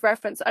frame of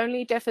reference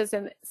only differs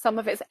in some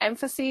of its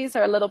emphases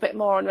are a little bit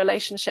more on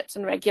relationships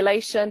and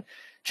regulation,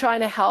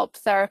 trying to help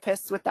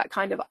therapists with that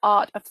kind of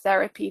art of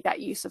therapy, that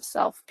use of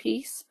self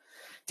piece.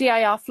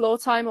 DIR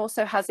Floortime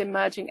also has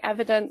emerging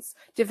evidence.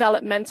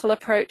 Developmental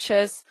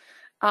approaches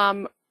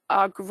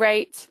are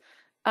great.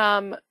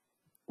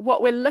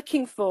 What we're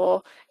looking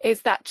for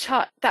is that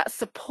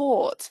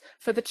support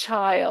for the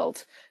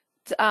child,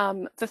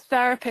 the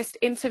therapist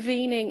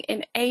intervening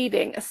in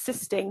aiding,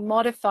 assisting,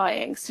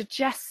 modifying,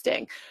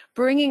 suggesting,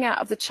 bringing out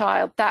of the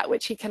child that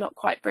which he cannot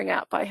quite bring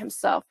out by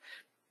himself.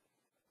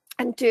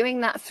 And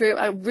doing that through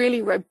a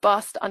really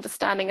robust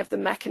understanding of the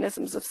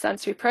mechanisms of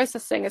sensory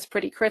processing is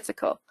pretty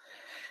critical.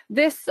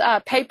 This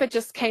paper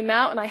just came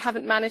out, and I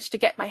haven't managed to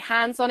get my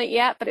hands on it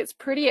yet, but it's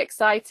pretty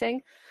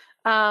exciting,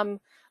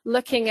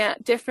 looking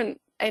at different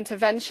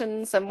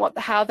interventions and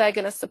how they're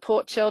going to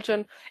support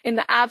children. In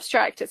the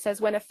abstract, it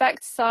says, when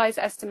effect size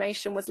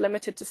estimation was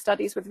limited to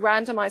studies with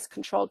randomized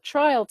controlled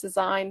trial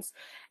designs,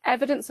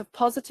 evidence of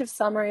positive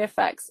summary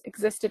effects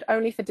existed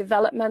only for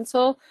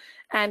developmental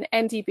and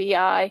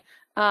NDBI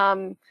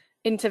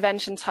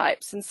intervention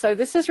types. And so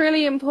this is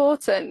really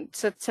important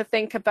to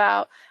think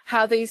about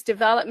how these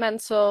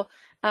developmental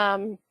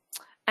and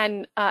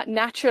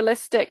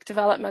naturalistic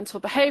developmental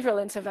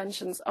behavioral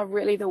interventions are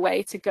really the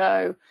way to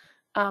go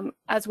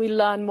as we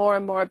learn more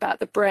and more about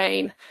the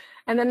brain.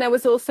 And then there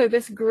was also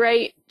this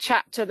great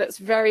chapter that's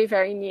very,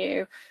 very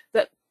new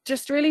that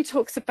just really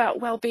talks about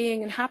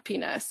well-being and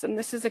happiness. And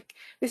this is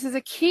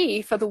a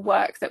key for the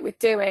work that we're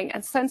doing.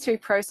 And sensory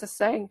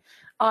processing,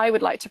 I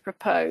would like to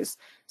propose,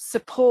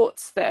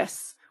 supports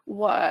this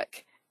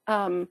work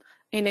in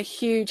a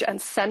huge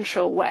and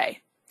central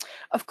way.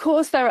 Of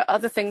course, there are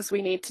other things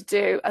we need to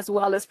do as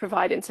well as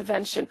provide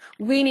intervention.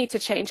 We need to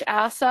change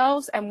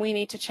ourselves, and we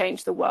need to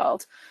change the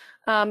world.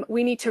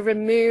 We need to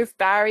remove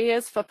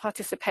barriers for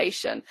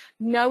participation.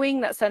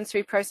 Knowing that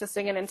sensory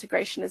processing and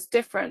integration is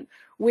different,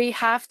 we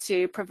have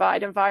to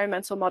provide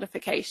environmental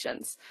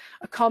modifications,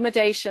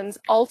 accommodations,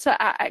 alter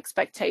our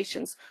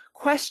expectations,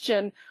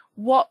 question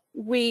what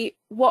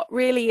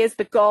really is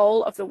the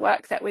goal of the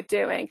work that we're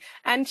doing,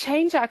 and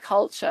change our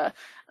culture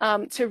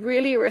to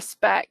really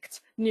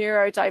respect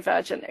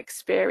neurodivergent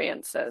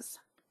experiences.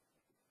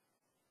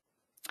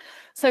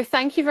 So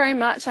thank you very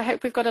much. I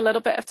hope we've got a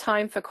little bit of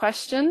time for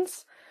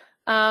questions.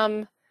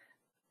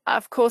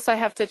 Of course, I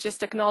have to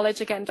just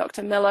acknowledge again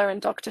Dr. Miller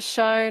and Dr.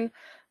 Schoen,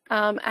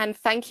 and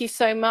thank you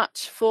so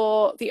much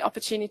for the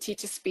opportunity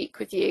to speak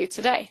with you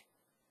today.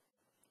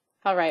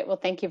 All right. Well,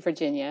 thank you,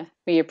 Virginia.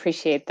 We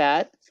appreciate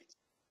that.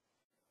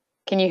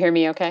 Can you hear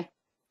me okay?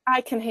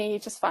 I can hear you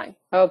just fine.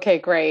 Okay,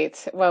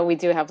 great. Well, we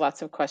do have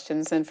lots of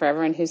questions. And for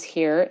everyone who's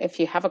here, if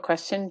you have a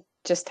question,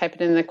 just type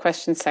it in the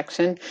question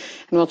section and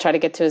we'll try to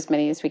get to as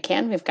many as we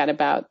can. We've got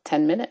about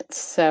 10 minutes.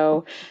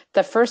 So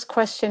the first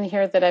question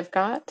here that I've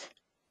got,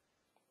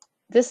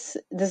 this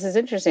is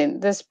interesting.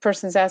 This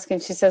person's asking,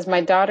 she says,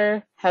 my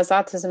daughter has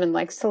autism and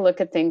likes to look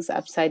at things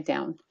upside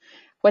down.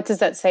 What does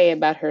that say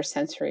about her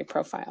sensory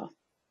profile?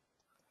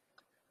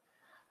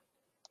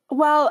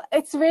 Well,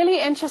 it's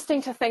really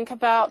interesting to think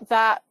about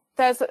that.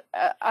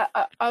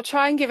 I'll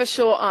try and give a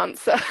short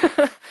answer.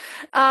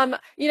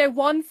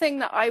 One thing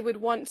that I would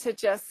want to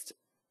just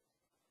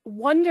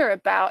wonder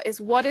about is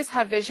what is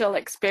her visual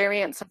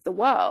experience of the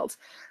world?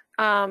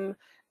 And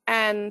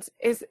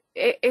is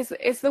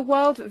the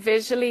world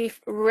visually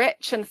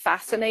rich and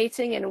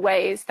fascinating in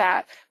ways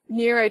that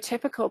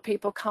neurotypical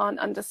people can't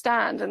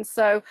understand? And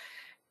so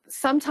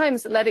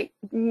sometimes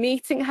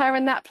meeting her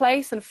in that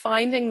place and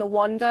finding the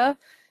wonder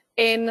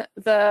in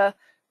the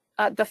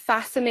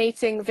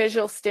fascinating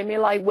visual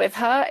stimuli with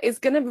her is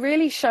going to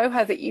really show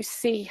her that you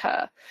see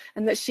her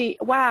and that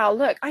wow,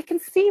 look, I can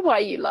see why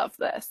you love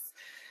this.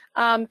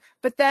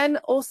 But then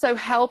also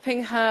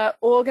helping her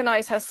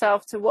organize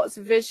herself to what's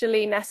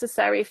visually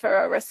necessary for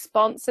a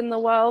response in the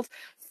world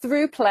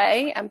through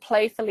play, and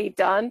playfully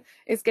done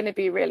is going to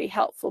be really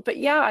helpful. But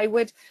yeah, I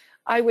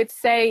would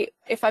say,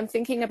 if I'm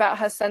thinking about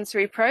her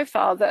sensory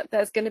profile, that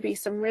there's going to be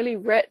some really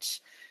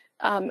rich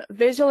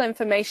visual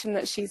information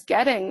that she's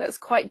getting that's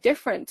quite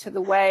different to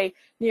the way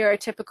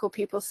neurotypical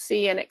people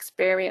see and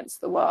experience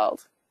the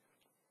world.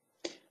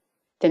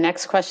 The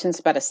next question is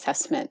about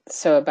assessment.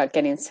 So about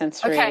getting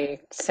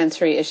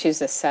sensory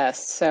issues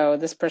assessed. So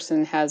this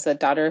person has a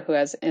daughter who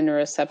has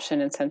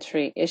interoception and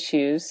sensory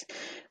issues.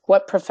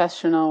 What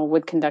professional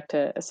would conduct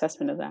an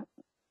assessment of that?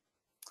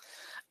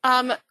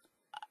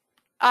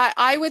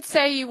 I would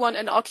say you want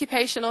an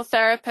occupational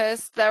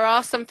therapist. There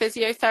are some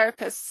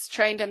physiotherapists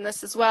trained in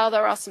this as well.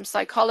 There are some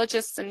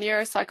psychologists and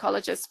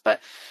neuropsychologists,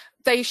 but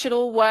they should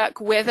all work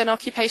with an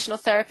occupational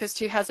therapist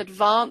who has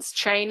advanced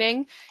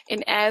training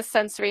in AIRS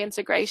sensory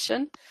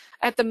integration.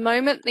 At the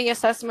moment, the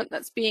assessment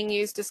that's being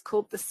used is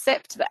called the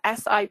SIPT, the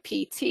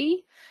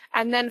SIPT.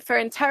 And then for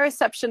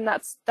interoception,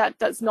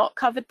 that's not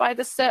covered by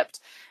the SIPT.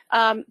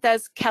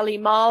 There's Kelly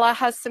Mahler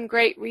has some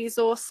great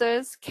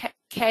resources,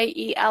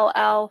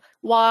 KELLYMAHLER.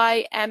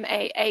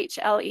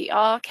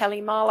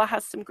 Kelly Mahler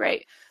has some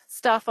great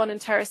stuff on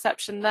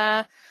interoception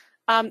there.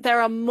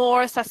 There are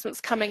more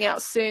assessments coming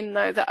out soon,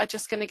 though, that are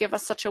just going to give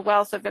us such a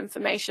wealth of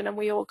information, and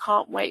we all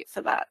can't wait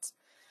for that.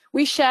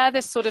 We share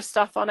this sort of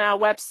stuff on our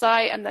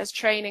website, and there's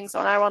trainings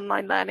on our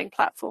online learning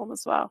platform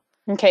as well.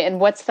 Okay, and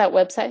what's that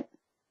website?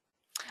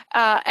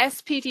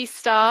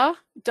 spdstar.org.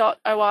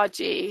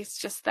 It's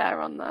just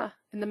there in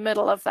the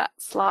middle of that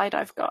slide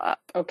I've got up.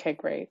 Okay,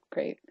 great.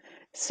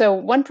 So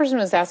one person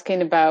was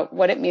asking about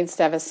what it means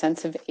to have a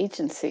sense of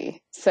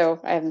agency. So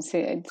I haven't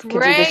seen it. Could you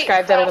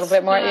describe that a little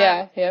bit more?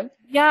 Yeah.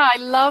 Yeah, I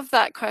love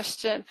that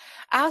question.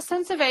 Our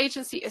sense of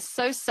agency is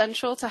so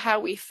central to how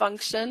we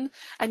function,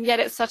 and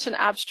yet it's such an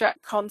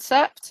abstract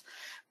concept.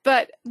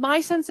 But my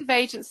sense of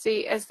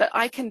agency is that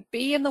I can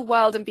be in the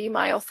world and be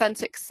my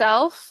authentic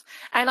self,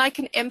 and I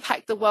can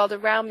impact the world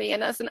around me.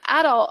 And as an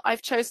adult,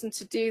 I've chosen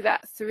to do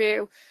that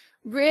through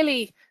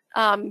really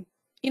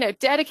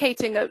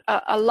dedicating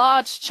a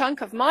large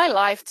chunk of my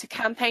life to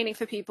campaigning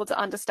for people to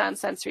understand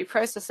sensory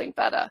processing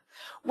better.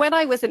 When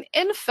I was an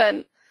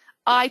infant,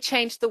 I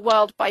changed the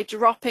world by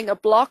dropping a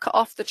block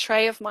off the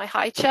tray of my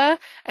high chair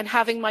and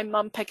having my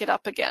mum pick it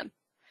up again.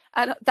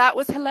 And that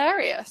was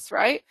hilarious,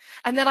 right?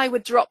 And then I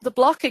would drop the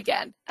block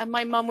again and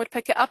my mum would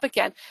pick it up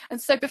again.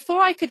 And so before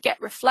I could get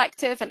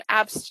reflective and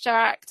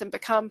abstract and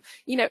become,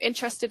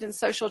 interested in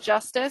social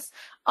justice,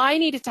 I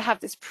needed to have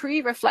this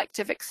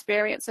pre-reflective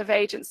experience of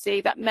agency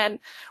that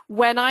meant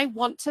when I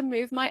want to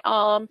move my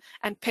arm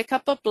and pick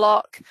up a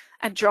block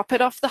and drop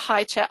it off the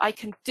high chair, I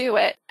can do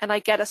it and I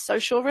get a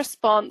social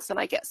response and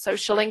I get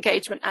social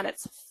engagement and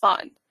it's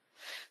fun.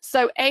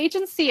 So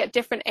agency at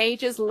different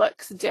ages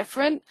looks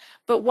different,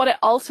 but what it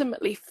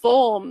ultimately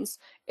forms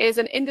is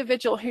an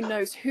individual who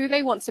knows who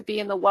they want to be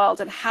in the world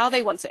and how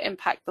they want to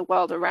impact the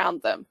world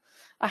around them.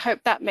 I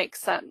hope that makes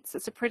sense.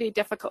 It's a pretty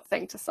difficult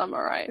thing to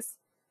summarize.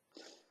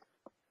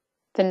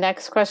 The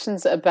next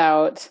question's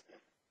about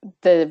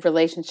the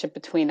relationship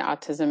between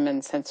autism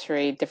and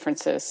sensory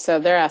differences. So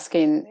they're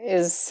asking,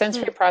 is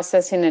sensory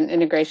processing and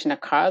integration a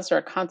cause or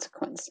a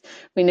consequence?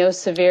 We know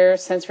severe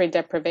sensory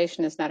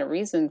deprivation is not a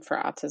reason for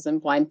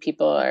autism. Blind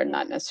people are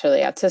not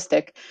necessarily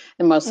autistic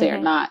and mostly are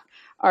not.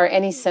 Are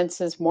any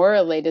senses more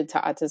related to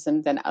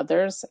autism than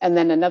others? And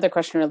then another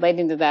question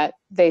relating to that,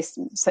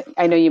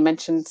 I know you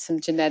mentioned some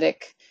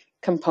genetic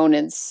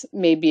components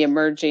may be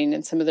emerging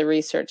in some of the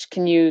research.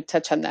 Can you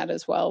touch on that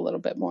as well a little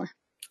bit more?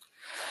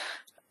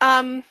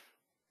 Can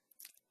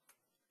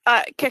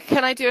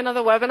I do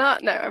another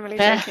webinar? No, I'm really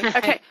joking.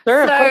 Okay.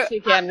 Sure, of course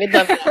you can. We'd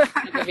love that.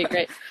 That would be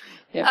great.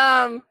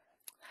 Yeah.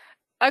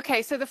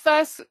 Okay, so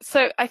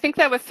I think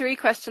there were three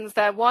questions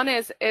there. One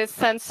is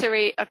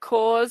sensory a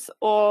cause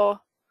or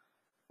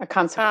a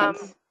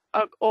consequence?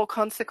 or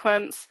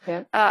consequence.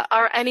 Yeah.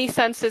 Are any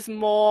senses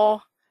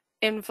more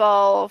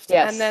involved?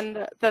 Yes. And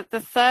then the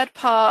third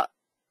part,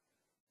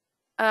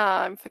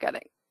 I'm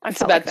forgetting.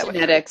 It's about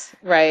genetics,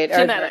 right?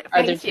 Genetics.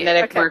 Are there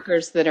genetic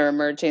markers that are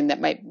emerging that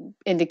might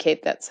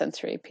indicate that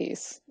sensory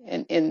piece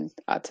in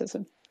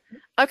autism?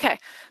 Okay,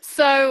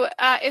 so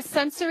is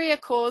sensory a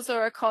cause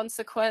or a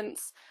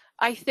consequence?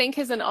 I think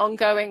is an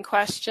ongoing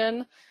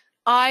question.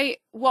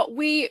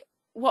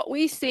 What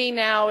we see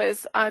now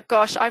is,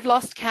 gosh, I've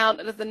lost count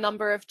of the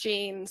number of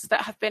genes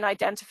that have been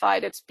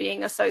identified as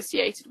being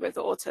associated with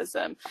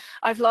autism.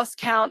 I've lost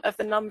count of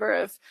the number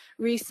of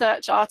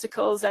research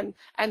articles and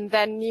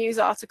then news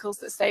articles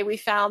that say we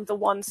found the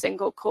one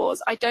single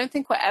cause. I don't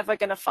think we're ever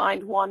going to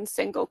find one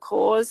single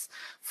cause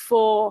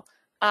for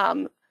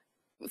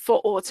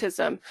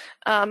autism.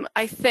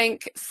 I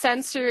think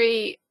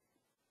sensory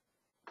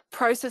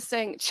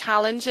processing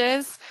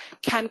challenges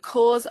can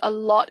cause a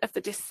lot of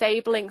the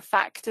disabling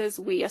factors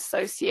we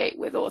associate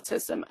with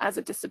autism as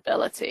a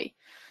disability.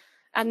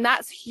 And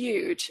that's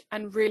huge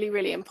and really,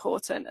 really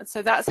important. And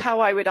so that's how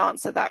I would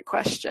answer that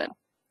question.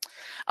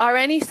 Are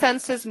any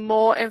senses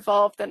more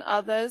involved than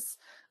others?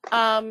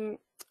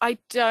 I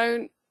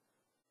don't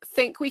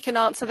think we can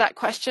answer that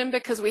question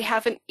because we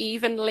haven't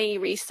evenly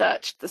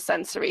researched the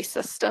sensory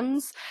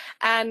systems.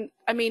 And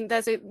I mean,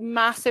 there's a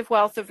massive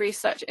wealth of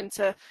research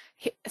into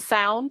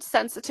sound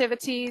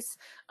sensitivities.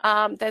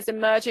 There's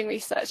emerging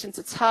research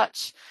into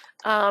touch.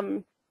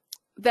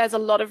 There's a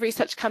lot of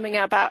research coming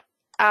out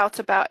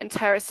about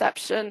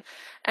interoception.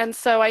 And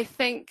so I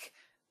think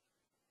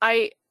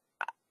I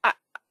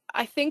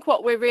think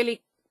what we're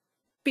really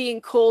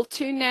being called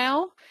to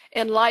now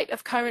in light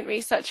of current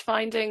research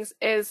findings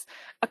is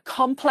a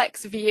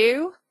complex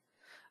view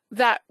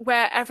that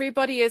where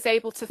everybody is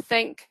able to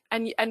think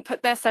and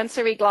put their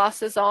sensory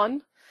glasses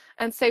on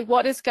and say,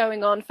 what is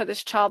going on for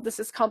this child? This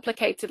is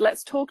complicated.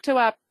 Let's talk to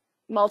our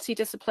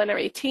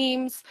multidisciplinary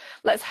teams.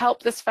 Let's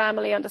help this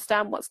family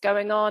understand what's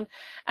going on.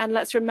 And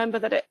let's remember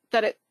that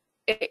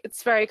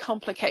it's very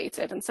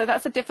complicated. And so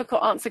that's a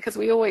difficult answer because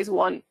we always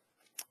want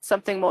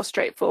something more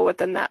straightforward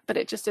than that, but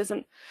it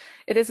isn't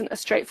a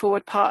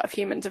straightforward part of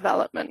human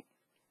development.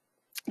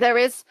 There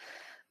is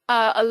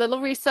a little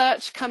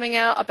research coming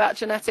out about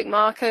genetic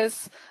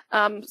markers,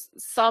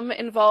 some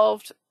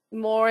involved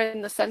more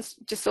in the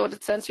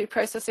disordered sensory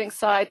processing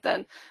side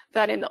than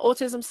in the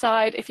autism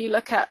side. If you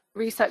look at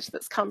research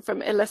that's come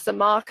from Elissa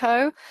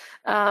Marco,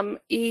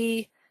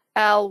 ELYSAMARCO,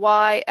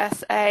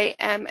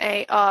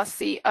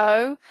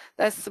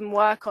 there's some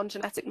work on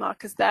genetic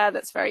markers there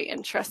that's very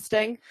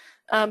interesting.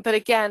 But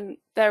again,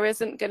 there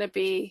isn't going to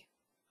be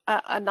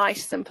a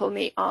nice, simple,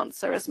 neat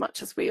answer as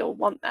much as we all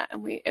want that.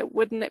 And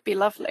wouldn't it be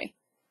lovely?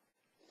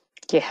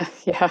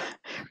 Yeah.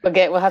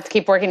 We'll have to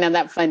keep working on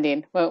that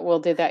funding. We'll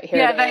do that here.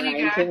 Yeah, there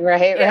you go.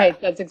 Right.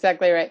 That's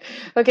exactly right.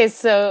 Okay,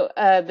 so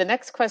the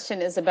next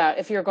question is about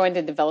if you're going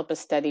to develop a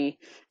study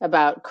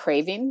about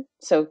craving,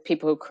 so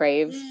people who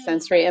crave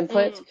sensory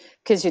input,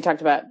 because you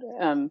talked about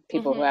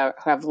people who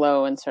have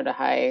low and sort of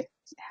high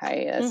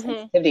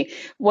sensitivity.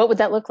 What would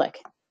that look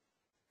like?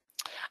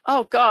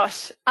 Oh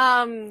gosh,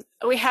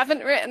 we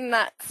haven't written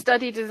that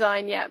study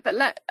design yet, but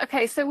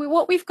so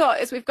what we've got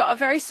is we've got a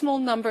very small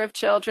number of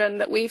children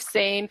that we've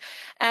seen,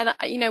 and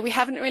we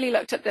haven't really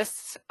looked at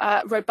this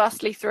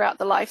robustly throughout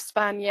the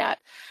lifespan yet,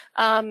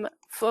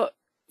 for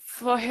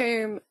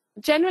whom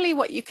generally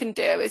what you can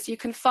do is you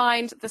can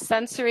find the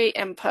sensory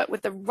input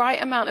with the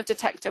right amount of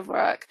detective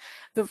work,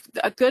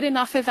 a good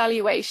enough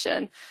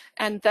evaluation,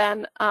 and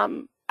then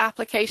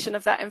application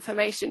of that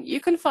information, you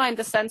can find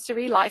the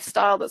sensory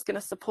lifestyle that's going to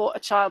support a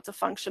child to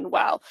function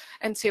well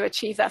and to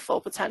achieve their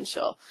full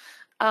potential.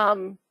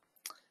 For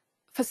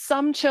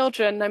some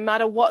children, no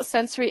matter what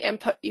sensory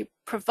input you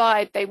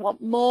provide, they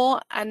want more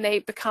and they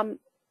become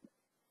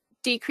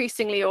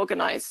decreasingly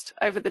organized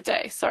over the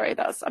day. Sorry,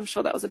 I'm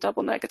sure that was a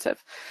double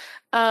negative.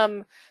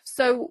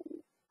 So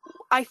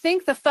I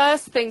think the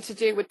first thing to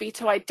do would be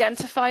to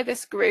identify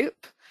this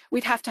group.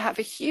 We'd have to have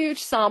a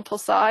huge sample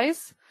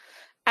size.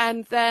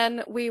 And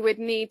then we would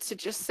need to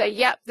just say,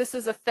 yep, this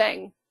is a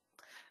thing.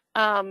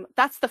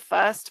 That's the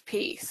first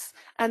piece.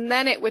 And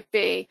then it would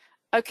be,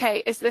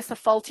 okay, is this a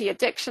faulty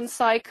addiction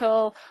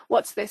cycle?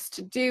 What's this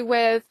to do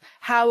with?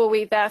 How are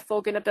we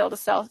therefore going to build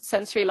a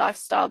sensory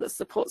lifestyle that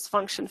supports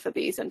function for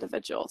these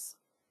individuals?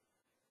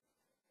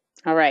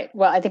 All right.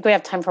 Well, I think we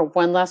have time for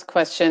one last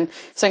question.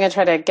 So I'm going to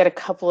try to get a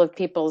couple of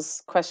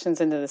people's questions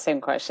into the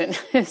same question.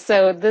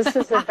 So this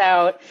is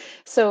about,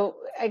 so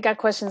I got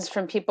questions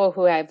from people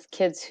who have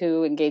kids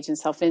who engage in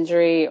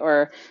self-injury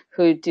or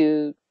who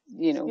do,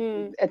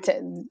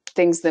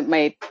 things that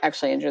might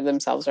actually injure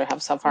themselves or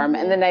have self-harm.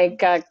 And then I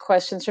got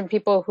questions from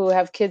people who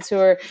have kids who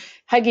are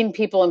hugging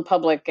people in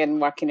public and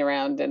walking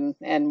around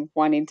and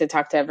wanting to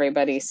talk to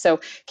everybody. So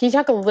can you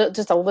talk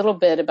just a little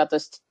bit about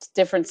those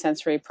different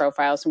sensory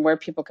profiles and where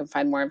people can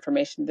find more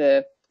information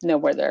to know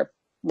where their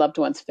loved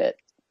ones fit?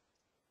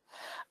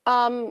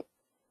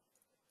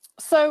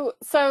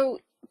 So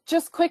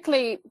just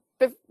quickly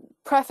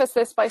preface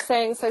this by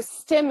saying, so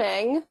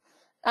stimming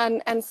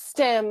and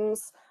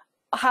stims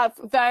have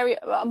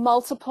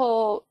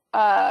multiple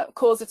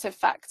causative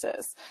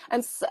factors.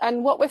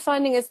 And what we're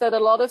finding is that a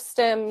lot of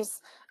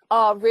stims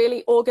are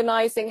really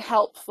organizing,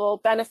 helpful,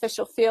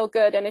 beneficial, feel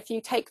good. And if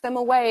you take them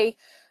away,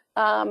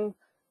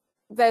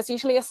 there's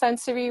usually a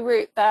sensory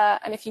root there.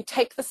 And if you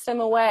take the stim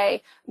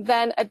away,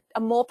 then a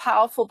more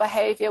powerful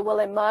behavior will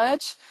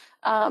emerge.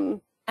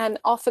 And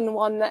often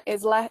one that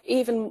is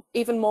even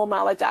more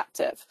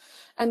maladaptive.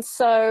 And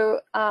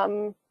so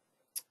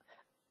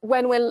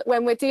when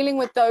we're dealing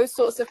with those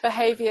sorts of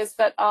behaviors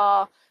that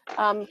are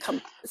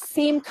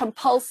seem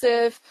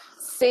compulsive,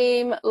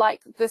 seem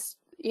like this,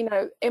 you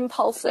know,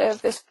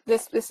 impulsive, this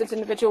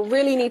individual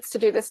really needs to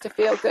do this to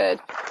feel good,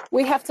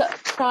 we have to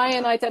try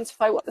and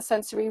identify what the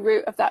sensory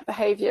root of that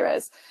behavior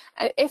is.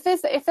 And if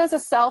there's a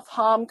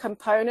self-harm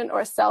component or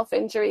a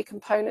self-injury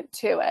component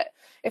to it,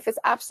 if it's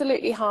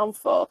absolutely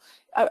harmful,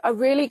 a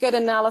really good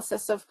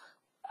analysis of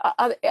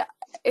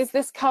is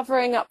this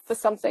covering up for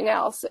something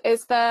else?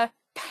 Is there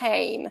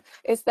pain?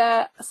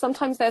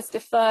 Sometimes there's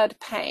deferred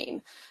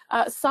pain.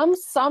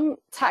 Some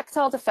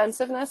tactile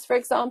defensiveness, for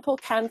example,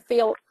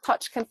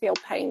 touch can feel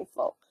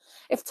painful.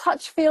 If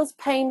touch feels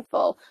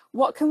painful,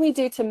 what can we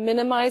do to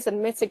minimize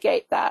and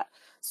mitigate that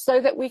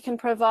so that we can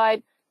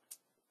provide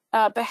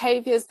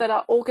behaviors that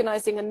are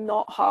organizing and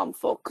not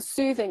harmful,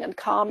 soothing and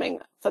calming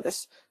for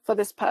this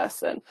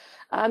person?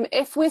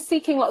 If we're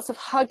seeking lots of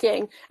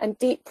hugging and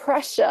deep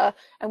pressure,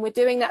 and we're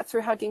doing that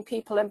through hugging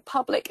people in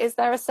public, is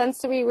there a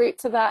sensory root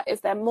to that?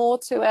 Is there more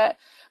to it?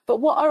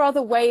 But what are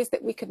other ways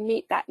that we could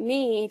meet that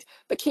need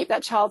but keep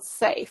that child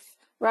safe,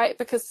 right?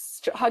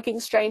 Because hugging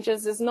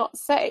strangers is not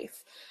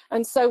safe.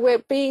 And so we're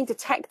being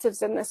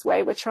detectives in this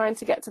way. We're trying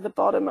to get to the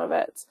bottom of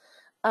it.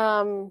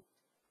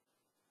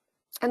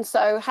 And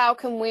so how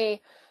can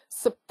we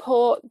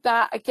support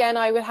that? Again,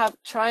 I would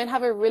try and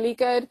have a really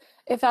good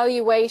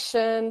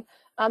evaluation.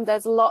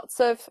 There's lots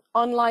of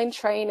online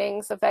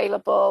trainings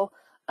available.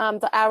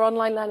 Our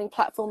online learning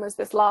platform is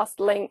this last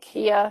link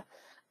here.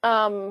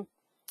 And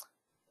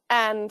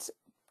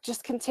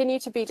just continue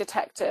to be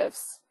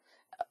detectives.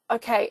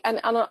 Okay, and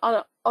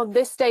on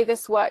this day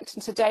this worked,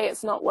 and today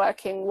it's not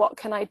working. What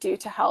can I do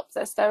to help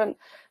this? There are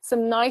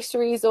some nice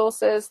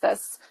resources.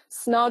 There's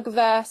snug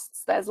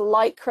vests. There's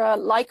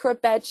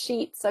lycra bed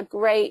sheets are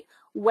great.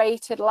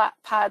 Weighted lap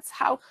pads.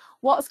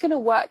 What's going to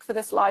work for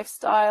this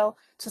lifestyle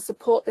to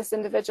support this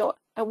individual,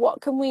 and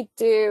what can we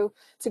do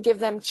to give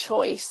them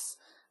choice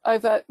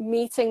over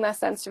meeting their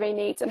sensory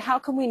needs? And how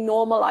can we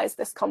normalize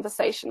this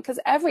conversation? Because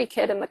every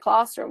kid in the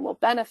classroom will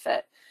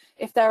benefit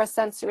if there are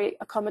sensory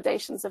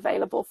accommodations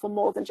available for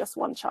more than just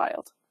one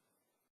child.